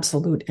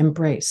 absolute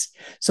embrace.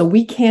 So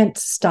we can't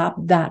stop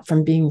that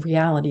from being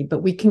reality,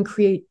 but we can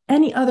create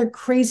any other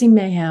crazy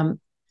mayhem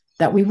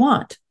that we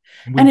want.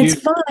 We And do.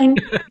 it's fine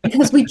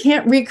because we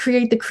can't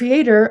recreate the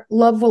creator.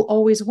 Love will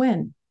always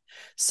win.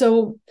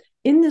 So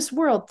in this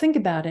world, think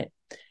about it.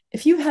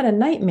 If you had a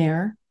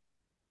nightmare,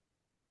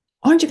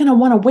 aren't you going to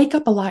want to wake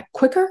up a lot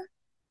quicker?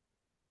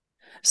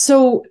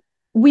 So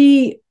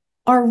we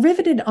are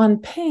riveted on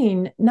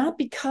pain, not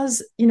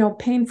because,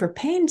 pain for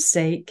pain's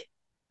sake.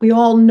 We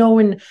all know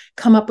and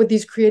come up with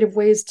these creative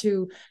ways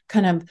to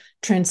kind of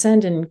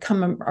transcend and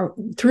come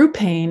through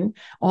pain,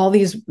 all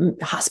these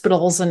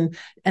hospitals and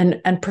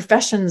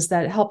professions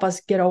that help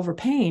us get over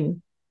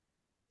pain.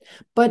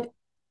 But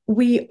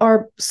we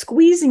are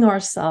squeezing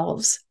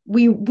ourselves.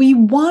 We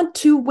want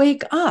to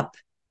wake up.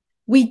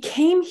 We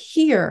came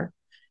here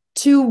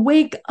to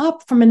wake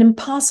up from an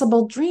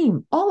impossible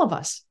dream. All of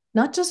us,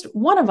 not just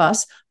one of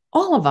us,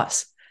 all of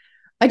us.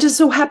 I just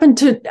so happened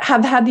to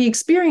have had the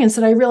experience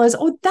that I realized,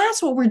 oh,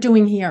 that's what we're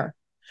doing here.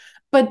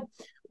 But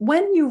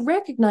when you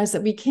recognize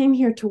that we came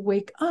here to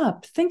wake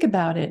up, think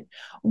about it.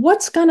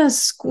 What's going to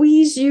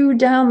squeeze you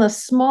down the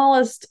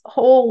smallest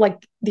hole?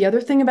 Like the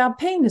other thing about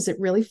pain is it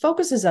really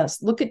focuses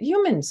us. Look at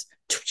humans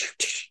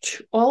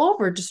all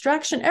over,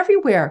 distraction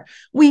everywhere.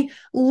 We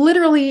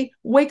literally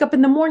wake up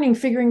in the morning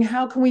figuring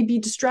how can we be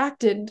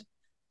distracted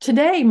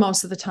today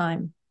most of the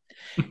time.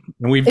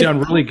 And we've done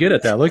really good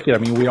at that. Look at, I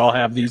mean, we all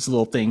have these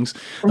little things.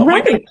 Oh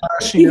my Right.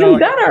 gosh, Even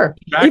better.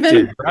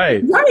 Even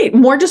right.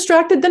 More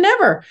distracted than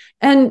ever.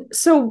 And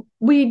so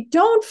we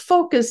don't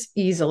focus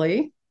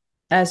easily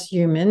as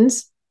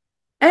humans.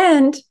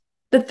 And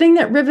the thing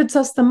that rivets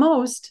us the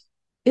most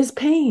is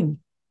pain.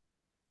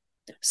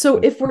 So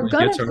if we're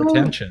going to go,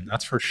 attention,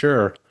 that's for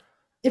sure.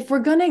 If we're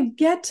going to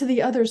get to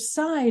the other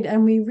side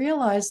and we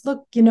realize,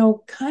 look,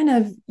 kind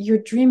of you're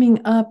dreaming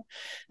up.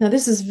 Now,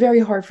 this is very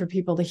hard for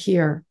people to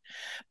hear.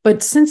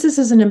 But since this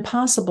is an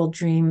impossible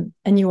dream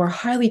and you are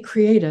highly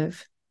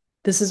creative,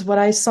 this is what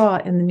I saw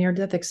in the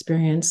near-death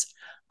experience.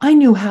 I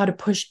knew how to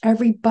push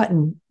every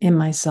button in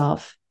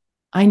myself.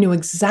 I knew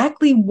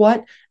exactly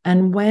what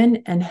and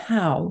when and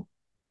how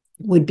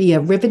would be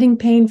a riveting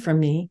pain for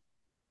me.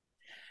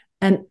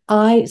 And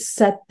I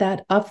set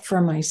that up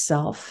for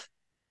myself.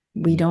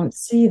 We don't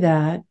see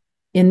that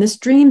in this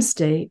dream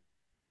state.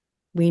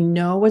 We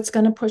know what's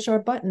going to push our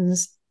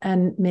buttons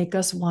and make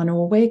us want to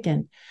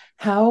awaken.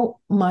 How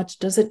much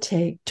does it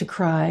take to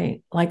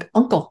cry like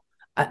uncle?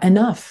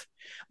 Enough.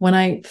 When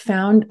I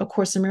found A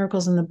Course in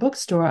Miracles in the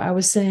bookstore, I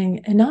was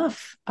saying,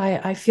 enough.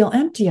 I feel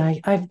empty.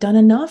 I've done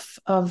enough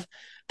of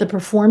the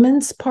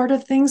performance part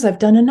of things. I've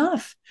done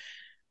enough.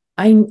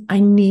 I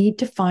need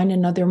to find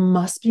another. There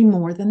must be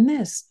more than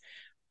this.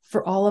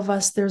 For all of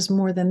us, there's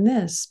more than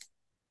this.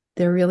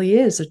 There really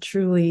is a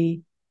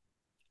truly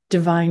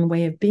divine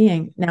way of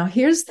being. Now,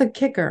 here's the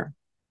kicker.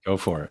 Go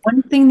for it.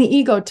 One thing the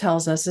ego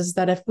tells us is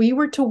that if we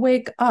were to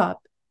wake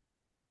up,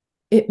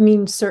 it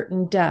means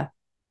certain death,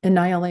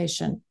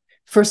 annihilation.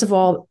 First of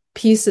all,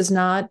 peace is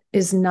not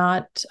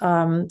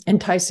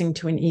enticing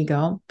to an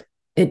ego.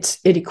 It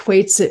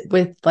equates it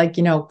with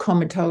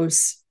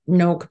comatose,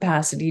 no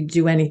capacity to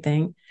do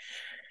anything.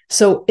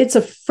 So it's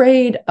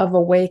afraid of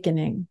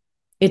awakening.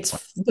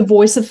 It's the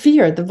voice of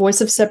fear. The voice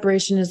of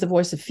separation is the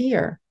voice of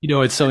fear.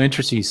 It's so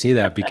interesting you say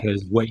that,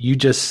 because what you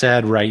just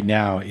said right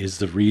now is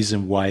the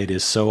reason why it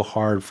is so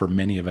hard for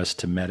many of us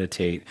to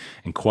meditate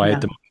and quiet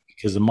the mind,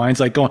 because the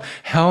mind's like going,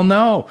 hell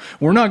no,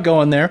 we're not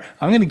going there.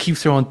 I'm going to keep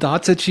throwing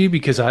thoughts at you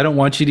because I don't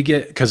want you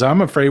to because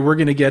I'm afraid we're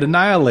going to get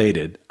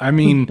annihilated. I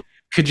mean,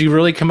 could you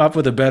really come up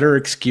with a better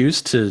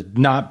excuse to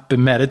not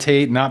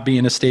meditate, not be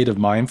in a state of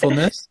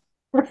mindfulness?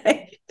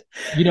 Right.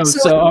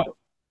 So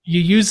you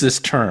use this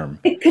term.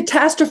 It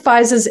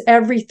catastrophizes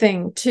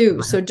everything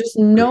too. So just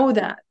know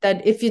that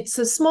if it's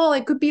a small,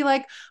 it could be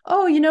like,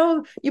 oh,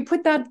 you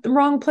put that the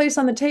wrong place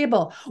on the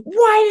table.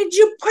 Why did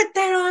you put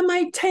that on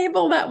my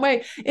table that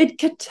way? It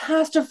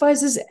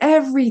catastrophizes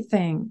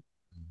everything.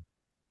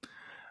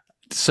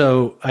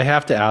 So I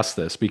have to ask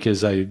this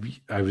because I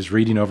was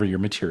reading over your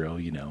material,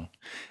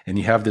 and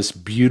you have this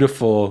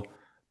beautiful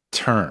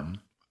term.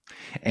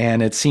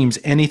 And it seems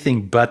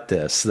anything but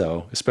this,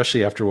 though,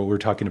 especially after what we're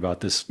talking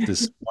about, this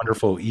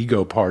wonderful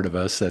ego part of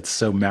us that's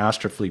so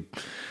masterfully,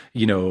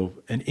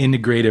 an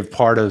integrative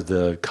part of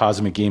the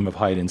cosmic game of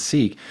hide and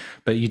seek.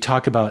 But you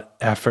talk about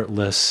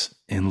effortless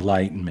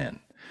enlightenment.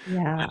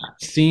 Yeah.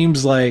 It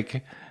seems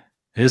like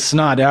it's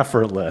not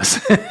effortless.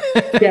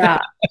 Yeah.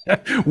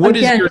 What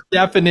is your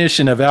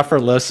definition of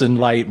effortless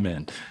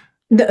enlightenment?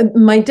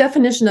 My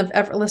definition of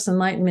effortless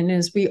enlightenment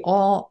is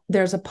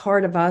there's a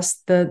part of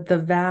us,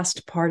 the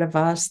vast part of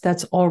us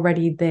that's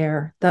already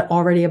there, that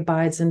already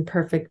abides in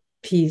perfect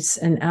peace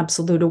and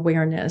absolute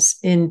awareness,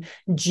 in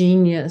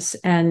genius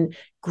and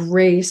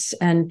grace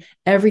and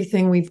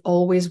everything we've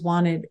always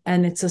wanted.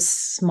 And it's a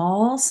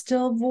small,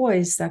 still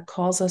voice that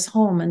calls us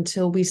home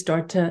until we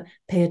start to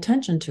pay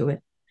attention to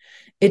it.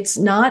 It's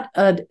not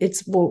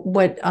it's what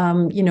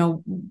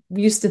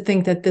we used to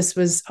think that this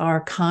was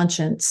our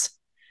conscience,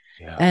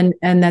 Yeah.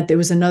 and that there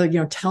was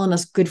another, telling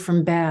us good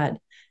from bad.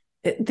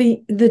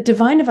 The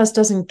divine of us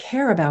doesn't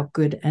care about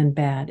good and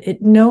bad.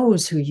 It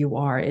knows who you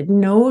are. It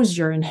knows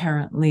you're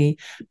inherently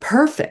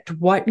perfect.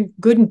 What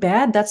good and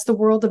bad, that's the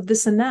world of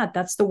this and that.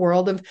 That's the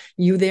world of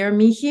you there,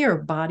 me here,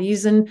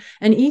 bodies and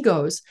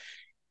egos.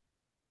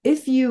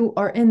 If you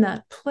are in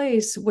that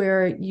place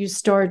where you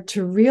start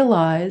to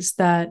realize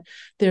that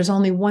there's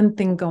only one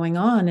thing going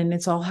on and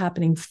it's all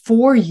happening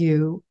for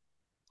you,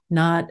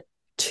 not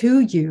to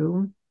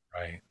you,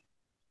 Right.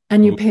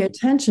 and you Ooh, pay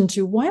attention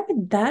to, why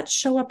would that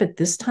show up at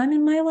this time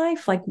in my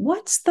life? Like,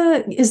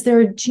 is there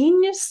a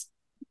genius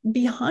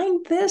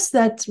behind this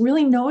that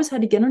really knows how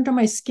to get under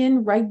my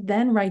skin right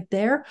then, right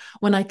there,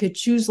 when I could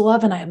choose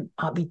love? And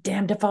I'll be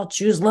damned if I'll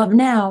choose love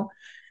now.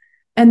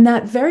 And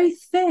that very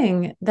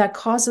thing that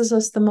causes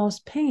us the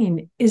most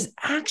pain is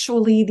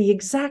actually the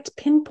exact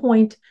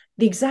pinpoint,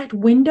 the exact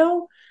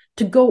window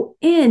to go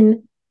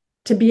in,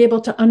 to be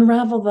able to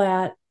unravel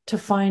that, to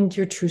find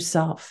your true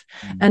self.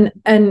 mm.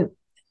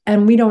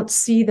 And we don't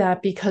see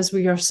that because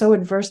we are so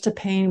adverse to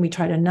pain. We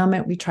try to numb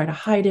it, we try to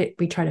hide it,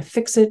 we try to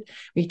fix it,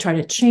 we try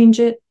to change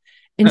it,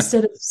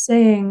 instead of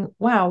saying,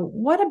 wow,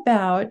 what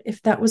about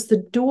if that was the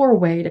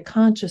doorway to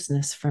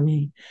consciousness for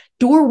me,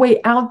 doorway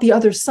out the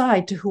other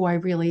side to who I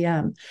really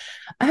am?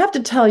 I have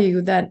to tell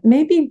you that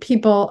maybe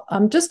people,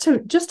 just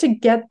to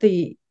get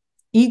the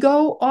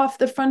ego off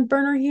the front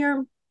burner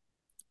here,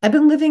 I've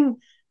been living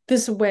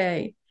this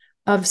way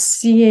of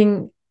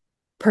seeing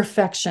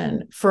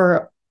perfection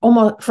for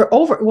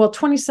over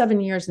 27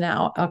 years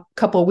now. A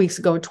couple of weeks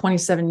ago,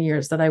 27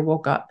 years that I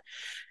woke up,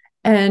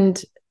 and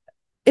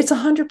it's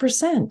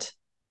 100%.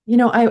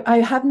 I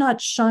have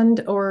not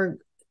shunned or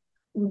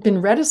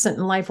been reticent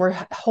in life or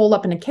hole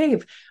up in a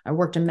cave. I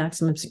worked in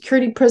maximum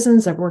security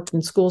prisons. I've worked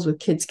in schools with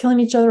kids killing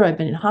each other. I've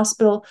been in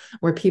hospital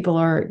where people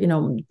are,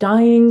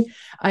 dying.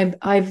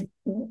 I've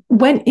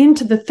went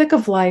into the thick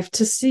of life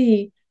to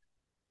see,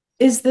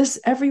 is this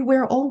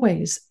everywhere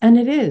always? And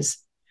it is.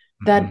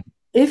 Mm-hmm. That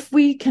if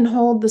we can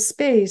hold the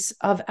space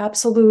of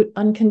absolute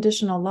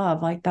unconditional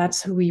love, like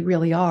that's who we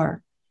really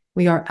are.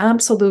 We are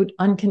absolute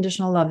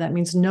unconditional love. That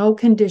means no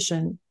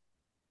condition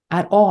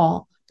at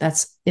all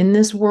that's in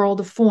this world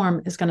of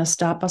form is going to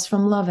stop us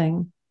from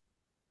loving.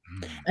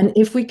 Mm. And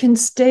if we can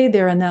stay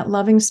there in that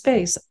loving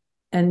space,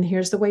 and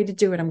here's the way to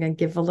do it. I'm going to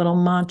give a little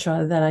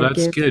mantra that I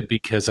That's give. good,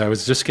 because I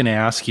was just going to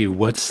ask you,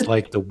 what's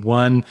like the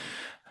one,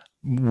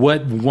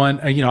 what one,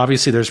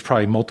 obviously there's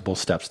probably multiple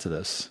steps to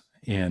this.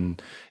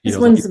 And, This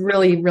like, one's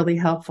really, really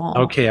helpful.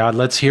 okay,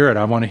 let's hear it.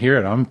 I want to hear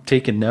it. I'm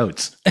taking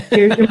notes.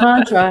 Here's your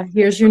mantra.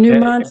 Here's your new Okay.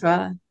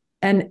 mantra.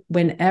 And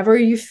whenever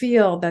you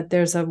feel that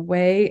there's a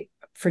way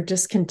for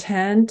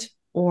discontent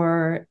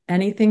or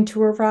anything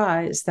to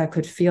arise that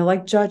could feel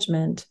like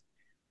judgment,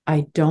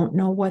 I don't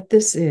know what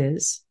this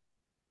is,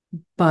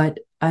 but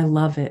I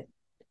love it.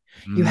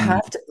 You Mm.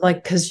 have to,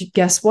 like, because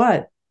guess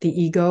what?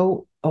 The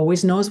ego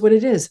always knows what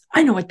it is.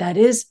 I know what that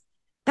is.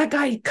 That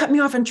guy cut me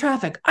off in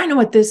traffic. I know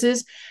what this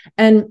is.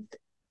 And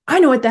I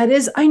know what that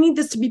is. I need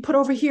this to be put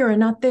over here and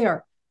not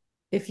there.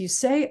 If you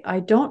say,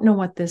 I don't know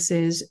what this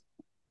is,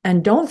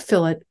 and don't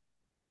fill it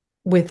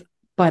with,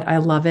 but I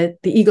love it,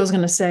 the ego's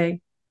going to say,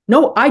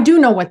 no, I do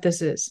know what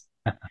this is.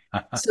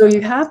 So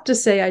you have to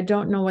say, I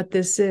don't know what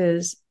this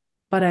is,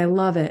 but I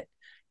love it.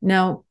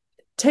 Now,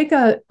 take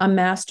a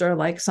master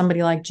like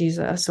somebody like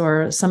Jesus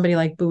or somebody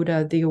like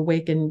Buddha, the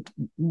awakened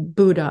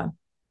Buddha.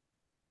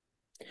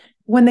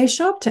 When they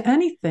show up to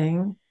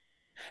anything,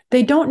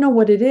 they don't know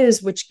what it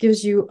is, which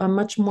gives you a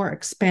much more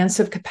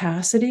expansive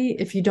capacity.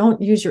 If you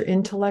don't use your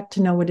intellect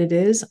to know what it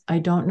is, I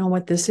don't know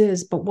what this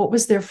is. But what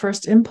was their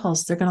first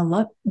impulse? They're going to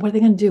love. What are they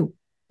going to do?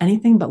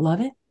 Anything but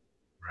love it?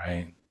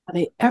 Right. Are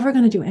they ever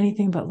going to do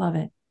anything but love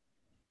it?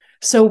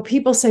 So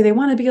people say they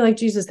want to be like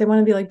Jesus, they want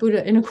to be like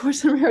Buddha. In A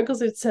Course in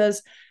Miracles, it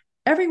says,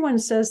 everyone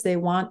says they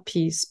want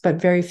peace,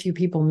 but very few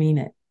people mean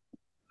it.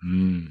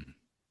 Mm.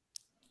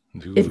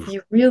 If Ooh.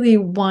 you really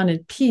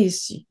wanted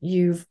peace,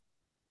 you've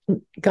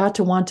got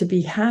to want to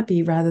be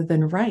happy rather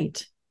than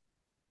right.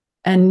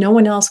 And no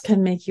one else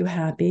can make you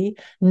happy.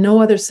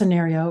 No other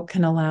scenario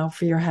can allow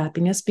for your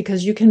happiness,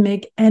 because you can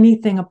make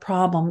anything a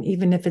problem,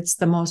 even if it's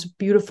the most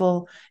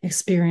beautiful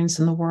experience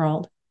in the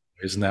world.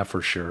 Isn't that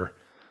for sure?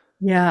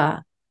 Yeah.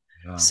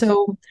 Yeah.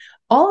 So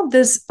all of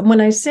this, when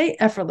I say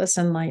effortless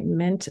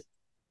enlightenment,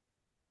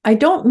 I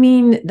don't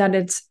mean that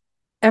it's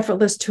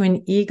effortless to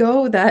an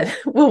ego that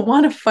will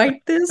want to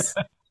fight this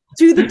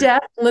to the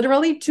death,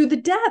 literally to the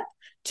death,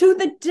 to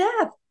the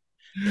death.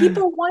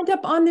 People wind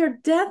up on their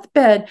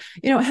deathbed.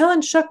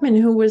 Helen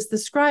Schuckman, who was the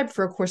scribe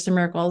for A Course in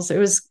Miracles, it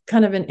was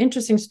kind of an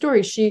interesting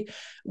story. She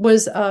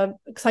was a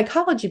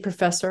psychology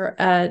professor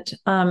at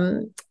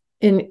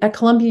at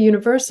Columbia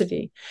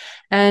University.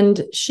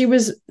 And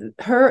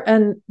her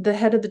and the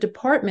head of the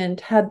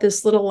department had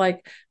this little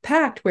like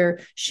pact where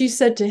she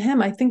said to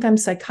him, I think I'm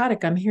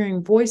psychotic. I'm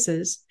hearing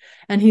voices.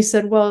 And he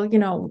said, well,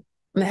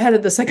 the head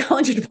of the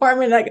psychology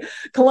department at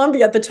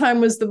Columbia at the time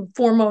was the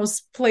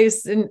foremost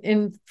place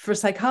in for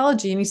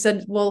psychology. And he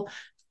said, well,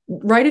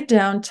 write it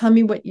down. Tell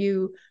me what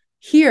you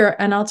hear,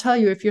 and I'll tell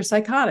you if you're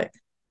psychotic.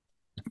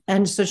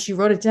 And so she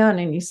wrote it down,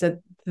 and he said,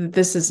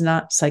 this is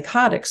not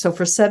psychotic. So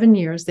for 7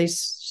 years,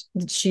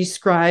 she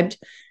scribed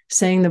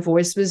saying the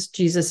voice was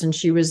Jesus, and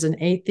she was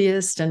an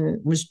atheist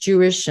and was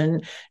Jewish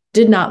and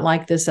did not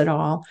like this at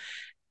all.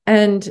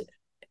 And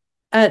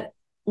at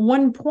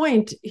one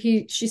point,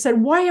 she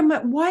said, why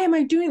am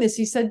I doing this?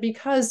 He said,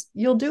 because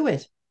you'll do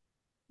it.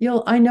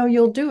 I know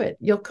you'll do it.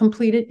 You'll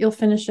complete it. You'll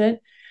finish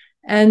it.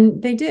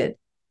 And they did.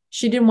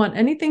 She didn't want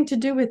anything to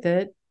do with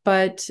it,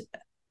 but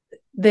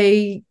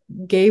they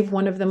gave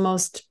one of the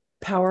most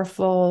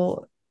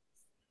powerful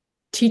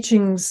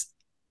teachings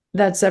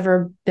that's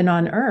ever been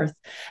on earth.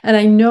 And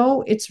I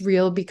know it's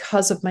real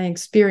because of my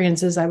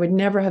experiences. I would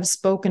never have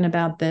spoken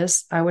about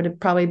this. I would have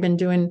probably been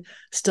doing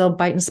still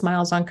biting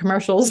smiles on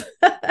commercials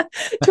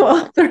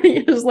 12, 30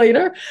 years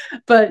later.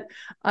 But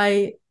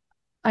I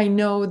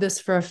know this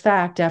for a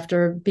fact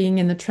after being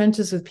in the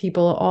trenches with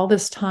people all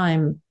this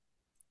time,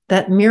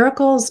 that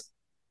miracles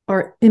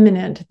are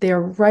imminent.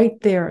 They're right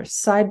there,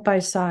 side by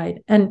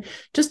side. And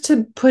just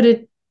to put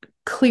it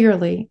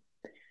clearly,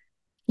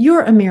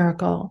 you're a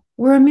miracle.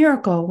 We're a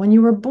miracle. When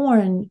you were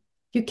born,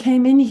 you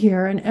came in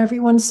here and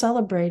everyone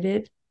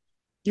celebrated.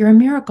 You're a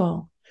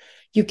miracle.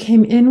 You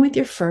came in with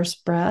your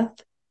first breath.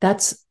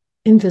 That's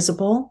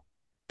invisible.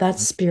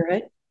 That's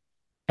spirit.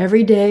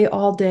 Every day,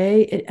 all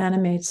day, it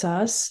animates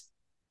us.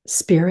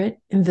 Spirit,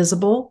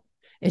 invisible.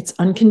 It's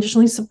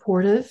unconditionally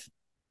supportive.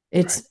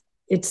 It's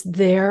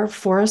there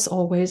for us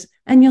always.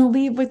 And you'll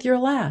leave with your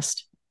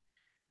last.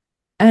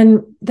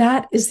 And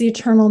that is the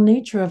eternal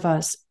nature of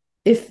us.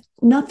 If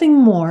nothing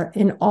more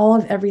in all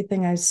of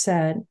everything I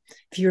said,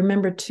 if you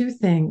remember two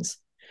things,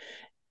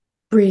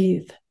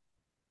 breathe,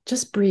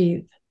 just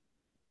breathe.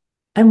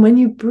 And when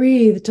you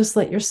breathe, just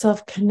let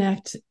yourself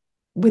connect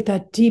with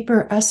that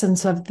deeper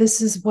essence of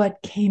this is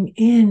what came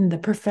in, the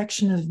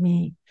perfection of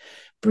me,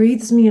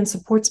 breathes me and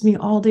supports me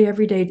all day,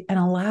 every day, and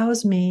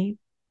allows me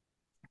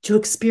to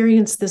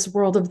experience this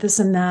world of this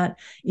and that,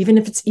 even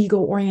if it's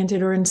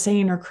ego-oriented or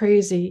insane or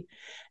crazy.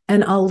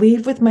 And I'll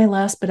leave with my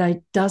last, but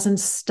it doesn't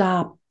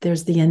stop.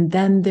 There's the and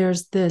then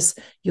there's this.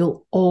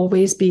 You'll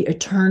always be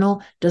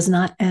eternal, does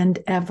not end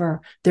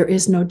ever. There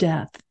is no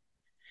death.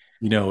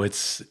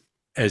 It's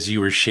as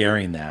you were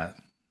sharing that,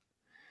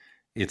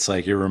 it's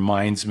like it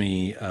reminds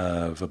me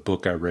of a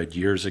book I read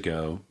years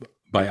ago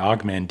by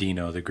Og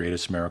Mandino, The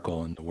Greatest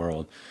Miracle in the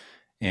World.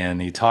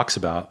 And he talks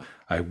about,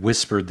 I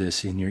whispered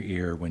this in your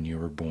ear when you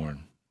were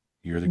born.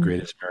 You're the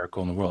greatest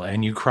miracle in the world.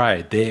 And you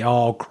cried. They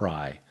all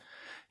cry.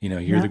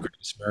 You're the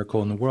greatest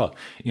miracle in the world.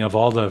 Of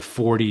all the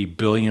 40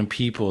 billion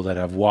people that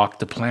have walked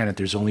the planet,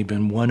 there's only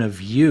been one of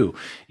you.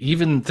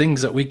 Even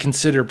things that we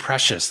consider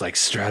precious, like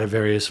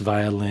Stradivarius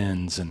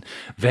violins and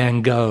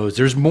Van Goghs,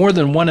 there's more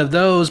than one of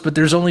those, but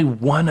there's only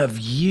one of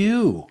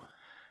you.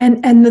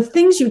 And the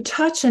things you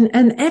touch, and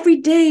every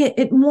day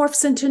it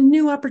morphs into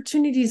new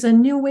opportunities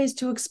and new ways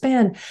to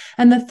expand.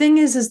 And the thing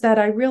is that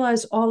I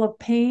realized all of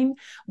pain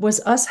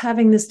was us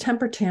having this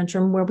temper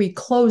tantrum where we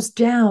close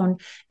down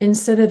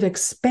instead of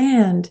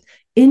expand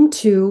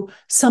into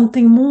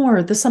something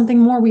more, the something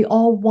more we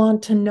all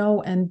want to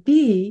know and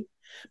be.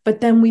 But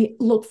then we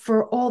look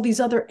for all these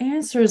other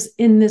answers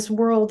in this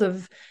world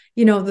of,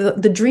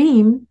 the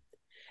dream,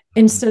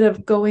 instead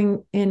of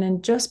going in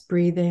and just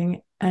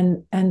breathing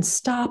and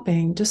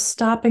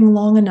stopping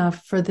long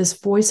enough for this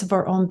voice of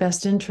our own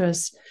best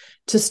interests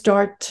to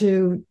start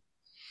to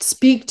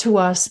speak to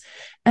us.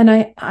 And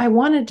I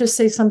want to just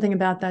say something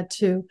about that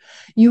too.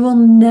 You will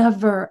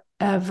never,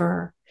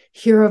 ever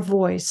hear a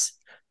voice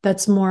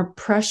that's more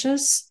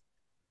precious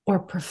or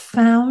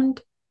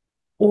profound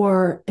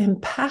or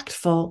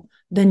impactful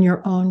than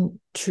your own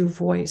true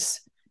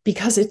voice,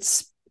 because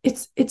it's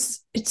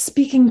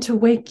speaking to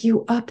wake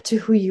you up to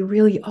who you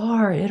really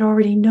are. It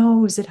already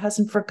knows. It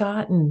hasn't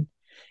forgotten.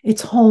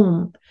 It's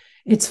home.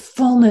 It's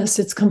fullness.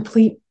 It's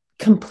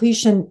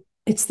completion.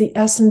 It's the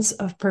essence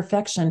of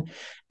perfection.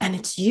 And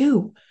it's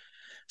you.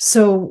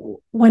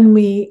 So when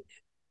we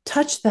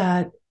touch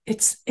that,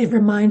 it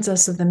reminds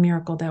us of the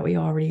miracle that we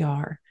already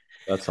are.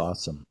 That's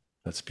awesome.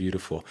 That's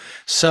beautiful.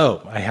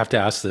 So I have to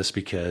ask this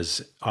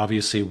because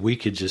obviously we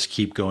could just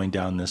keep going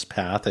down this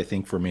path, I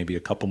think, for maybe a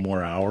couple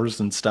more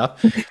hours and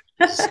stuff.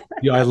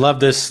 I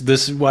love this.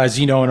 This, as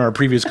you know, in our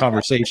previous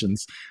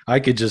conversations, I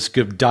could just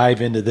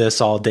dive into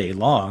this all day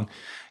long,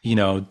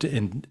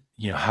 and,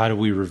 how do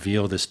we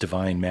reveal this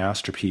divine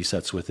masterpiece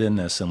that's within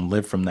us and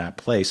live from that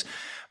place?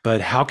 But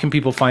how can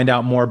people find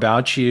out more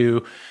about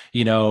you?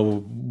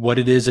 What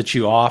it is that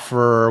you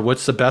offer?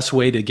 What's the best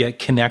way to get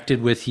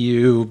connected with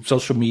you?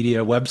 Social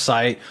media,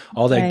 website,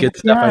 all that good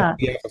stuff. Yeah. I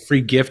think you have a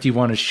free gift you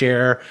want to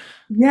share.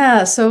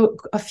 Yeah, so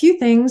a few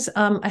things.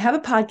 I have a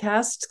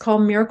podcast. It's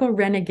called Miracle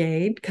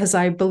Renegade because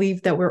I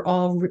believe that we're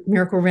all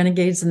miracle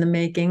renegades in the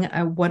making.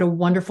 What a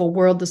wonderful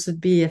world this would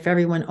be if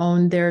everyone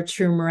owned their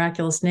true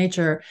miraculous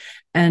nature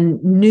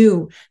and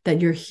knew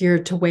that you're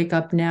here to wake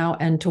up now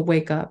and to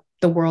wake up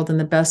the world in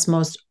the best,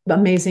 most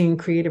amazing,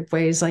 creative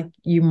ways, like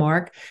you,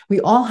 Mark.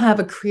 We all have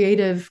a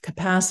creative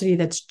capacity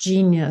that's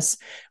genius.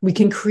 We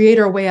can create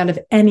our way out of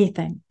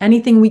anything.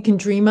 Anything we can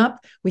dream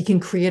up, we can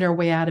create our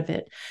way out of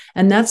it.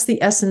 And that's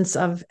the essence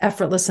of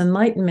effortless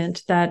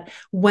enlightenment, that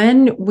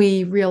when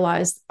we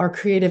realize our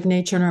creative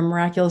nature and our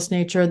miraculous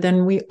nature,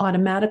 then we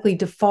automatically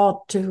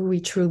default to who we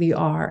truly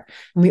are.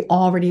 And we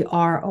already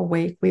are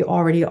awake. We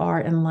already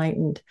are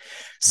enlightened.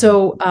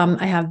 So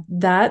I have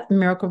that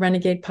Miracle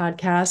Renegade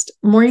podcast,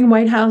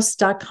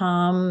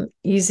 MaureenWhitehouse.com,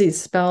 easy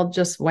spelled,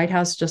 just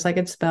Whitehouse, just like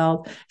it's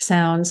spelled,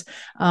 sounds.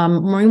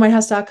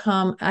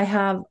 MaureenWhitehouse.com. I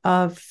have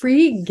a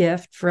free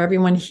gift for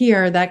everyone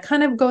here that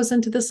kind of goes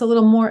into this a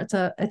little more.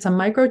 It's a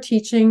micro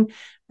teaching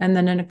and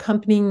then an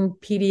accompanying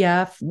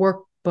PDF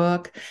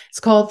workbook.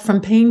 It's called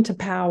From Pain to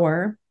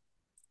Power.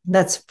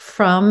 That's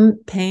from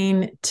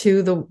pain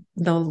to the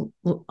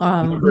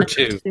Number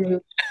two.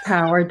 to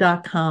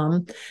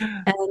power.com.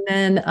 And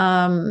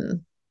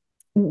then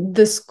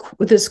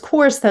this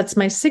course, that's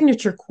my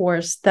signature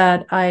course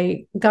that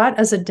I got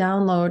as a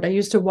download. I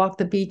used to walk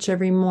the beach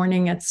every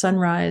morning at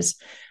sunrise.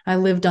 I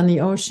lived on the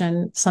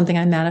ocean, something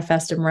I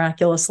manifested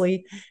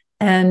miraculously.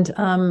 And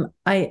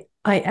I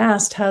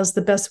asked, how's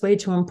the best way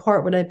to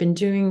impart what I've been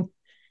doing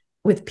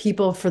with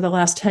people for the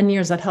last 10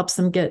 years that helps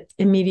them get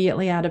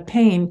immediately out of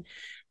pain?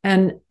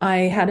 And I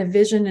had a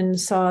vision and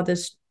saw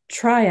this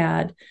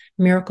triad: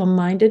 miracle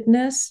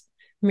mindedness,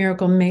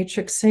 miracle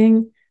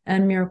matrixing,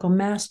 and miracle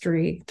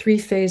mastery, 3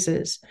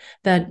 phases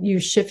that you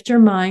shift your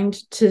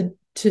mind to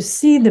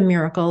see the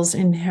miracles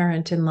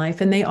inherent in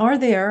life. And they are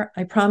there.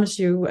 I promise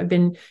you, I've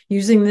been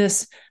using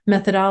this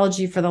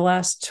methodology for the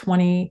last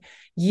 20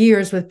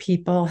 years with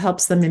people,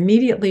 helps them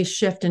immediately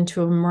shift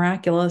into a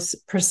miraculous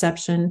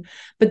perception.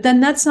 But then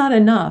that's not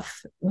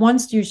enough.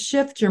 Once you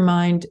shift your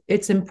mind,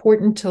 it's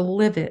important to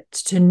live it,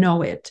 to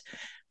know it.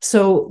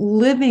 So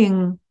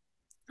living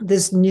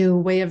this new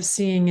way of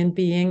seeing and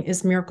being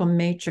is miracle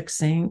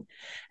matrixing.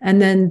 And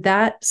then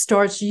that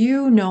starts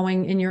you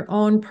knowing in your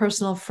own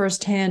personal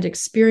firsthand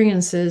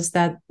experiences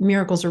that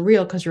miracles are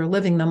real because you're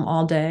living them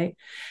all day.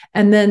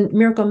 And then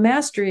miracle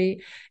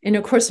mastery, in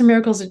A Course in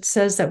Miracles, it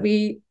says that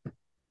we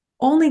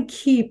only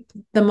keep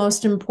the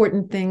most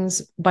important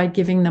things by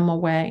giving them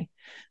away.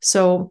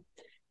 So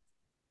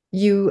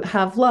you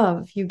have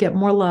love, you get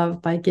more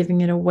love by giving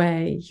it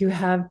away. You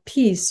have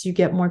peace, you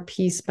get more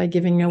peace by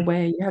giving it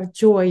away. You have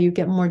joy, you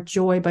get more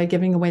joy by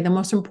giving away. The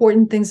most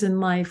important things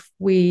in life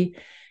we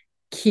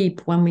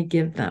keep when we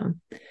give them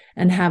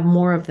and have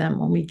more of them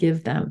when we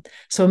give them.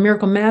 So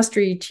Miracle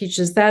Mastery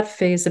teaches that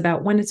phase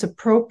about when it's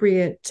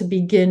appropriate to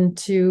begin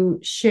to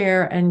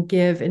share and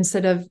give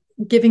instead of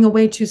giving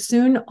away too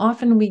soon.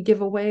 Often we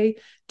give away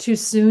too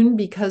soon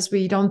because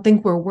we don't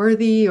think we're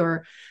worthy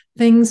or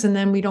things, and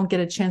then we don't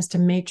get a chance to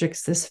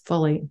matrix this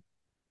fully.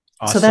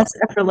 Awesome. So that's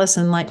effortless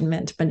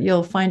enlightenment, but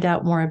you'll find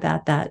out more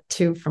about that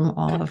too from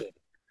all of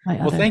my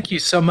Well, other. thank you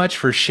so much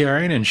for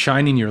sharing and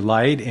shining your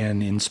light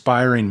and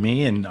inspiring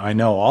me, and I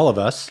know all of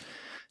us,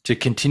 to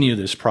continue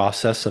this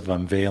process of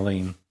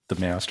unveiling the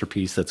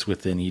masterpiece that's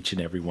within each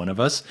and every one of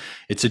us.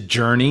 It's a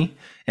journey,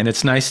 and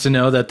it's nice to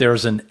know that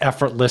there's an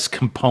effortless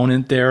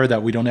component there,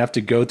 that we don't have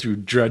to go through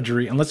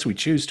drudgery, unless we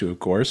choose to, of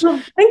course.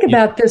 Well, think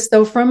about this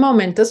though for a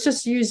moment. Let's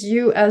just use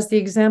you as the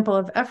example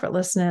of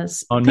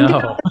effortlessness. Oh, Think no.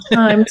 about the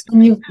times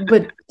when you,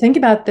 but think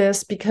about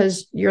this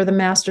because you're the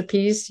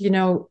masterpiece,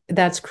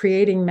 that's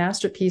creating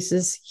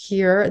masterpieces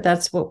here.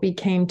 That's what we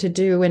came to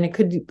do. And it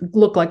could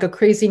look like a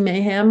crazy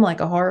mayhem, like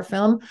a horror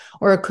film,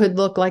 or it could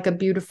look like a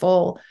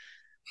beautiful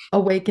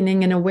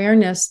awakening and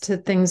awareness to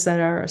things that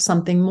are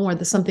something more,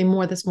 the something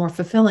more that's more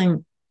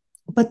fulfilling.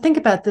 But think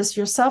about this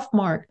yourself,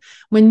 Mark.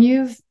 When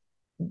you've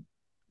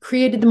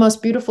created the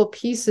most beautiful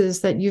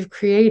pieces that you've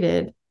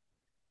created,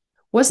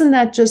 wasn't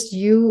that just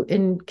you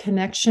in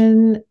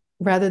connection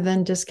rather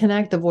than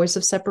disconnect? The voice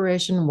of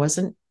separation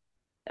wasn't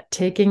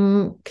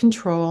taking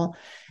control.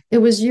 It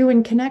was you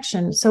in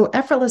connection. So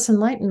effortless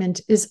enlightenment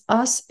is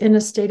us in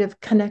a state of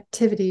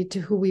connectivity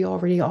to who we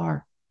already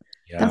are.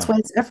 Yeah. That's why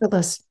it's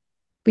effortless.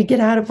 We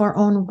get out of our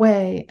own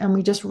way and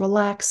we just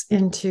relax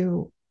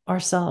into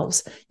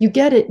ourselves. You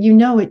get it, you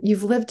know it,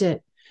 you've lived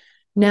it.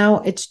 Now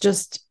it's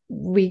just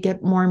we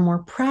get more and more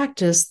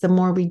practice. The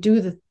more we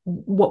do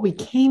what we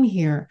came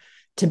here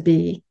to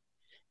be,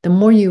 the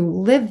more you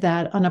live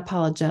that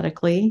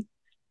unapologetically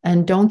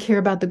and don't care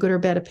about the good or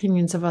bad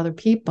opinions of other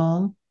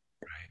people,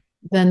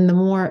 then the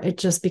more it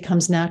just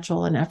becomes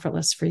natural and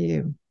effortless for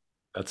you.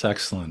 That's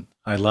excellent.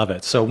 I love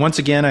it. So once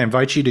again, I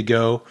invite you to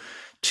go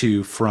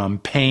to from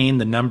pain,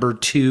 the number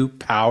two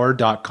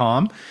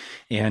power.com.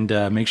 And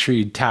make sure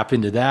you tap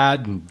into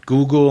that and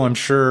Google, I'm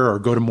sure, or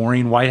go to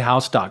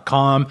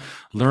maureenwhitehouse.com.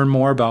 Learn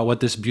more about what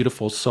this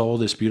beautiful soul,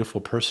 this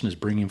beautiful person is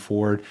bringing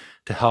forward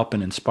to help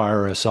and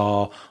inspire us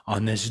all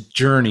on this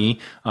journey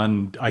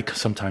on, I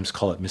sometimes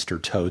call it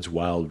Mr. Toad's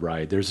Wild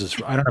Ride. There's this,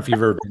 I don't know if you've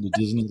ever been to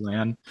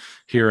Disneyland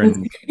here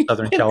in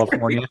Southern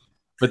California,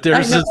 but I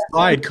there's know. this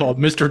ride called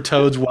Mr.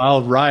 Toad's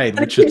Wild Ride, And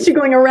it which is keeps you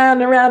going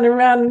around and around and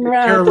around and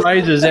around.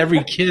 terrorizes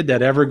every kid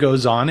that ever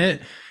goes on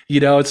it. You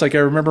know, it's like I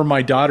remember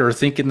my daughter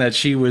thinking that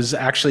she was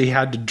actually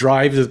had to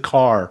drive the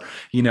car,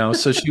 you know,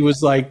 so she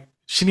was like,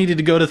 she needed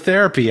to go to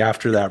therapy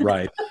after that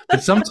ride.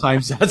 But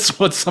sometimes that's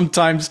what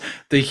sometimes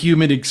the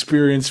human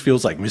experience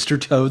feels like, Mr.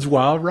 Toad's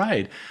Wild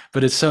Ride.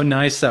 But it's so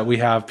nice that we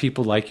have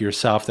people like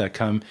yourself that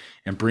come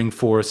and bring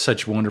forth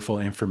such wonderful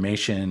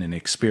information and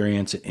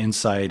experience and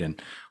insight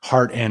and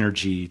heart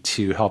energy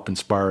to help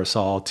inspire us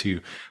all to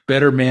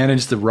better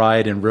manage the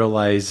ride and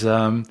realize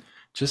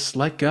just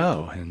let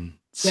go and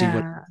see what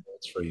Yeah.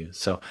 it's for you.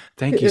 So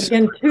thank you so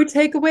Again, much. two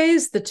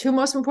takeaways, the two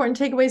most important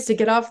takeaways to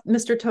get off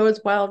Mr. Toad's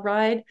Wild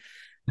Ride.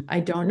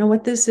 I don't know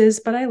what this is,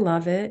 but I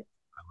love it.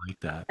 I like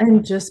that.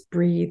 And just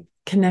breathe,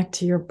 connect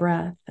to your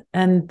breath.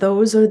 And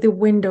those are the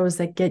windows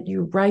that get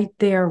you right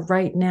there,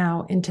 right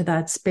now, into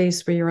that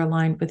space where you're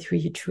aligned with who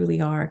you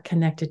truly are,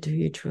 connected to who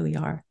you truly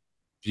are.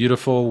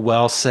 Beautiful.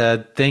 Well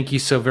said. Thank you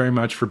so very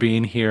much for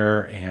being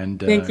here and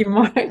Thank you,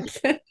 Mark.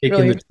 taking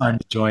Really. the time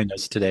to join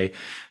us today.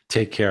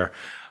 Take care.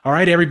 All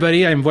right,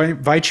 everybody. I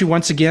invite you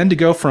once again to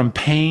go from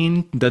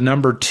pain, the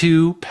number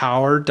two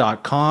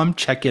power.com.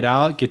 Check it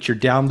out. Get your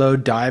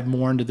download, dive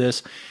more into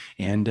this,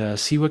 and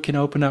see what can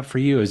open up for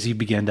you as you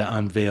begin to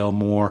unveil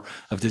more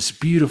of this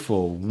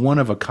beautiful, one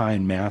of a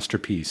kind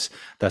masterpiece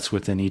that's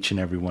within each and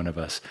every one of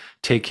us.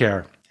 Take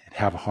care and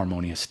have a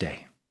harmonious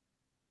day.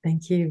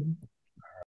 Thank you.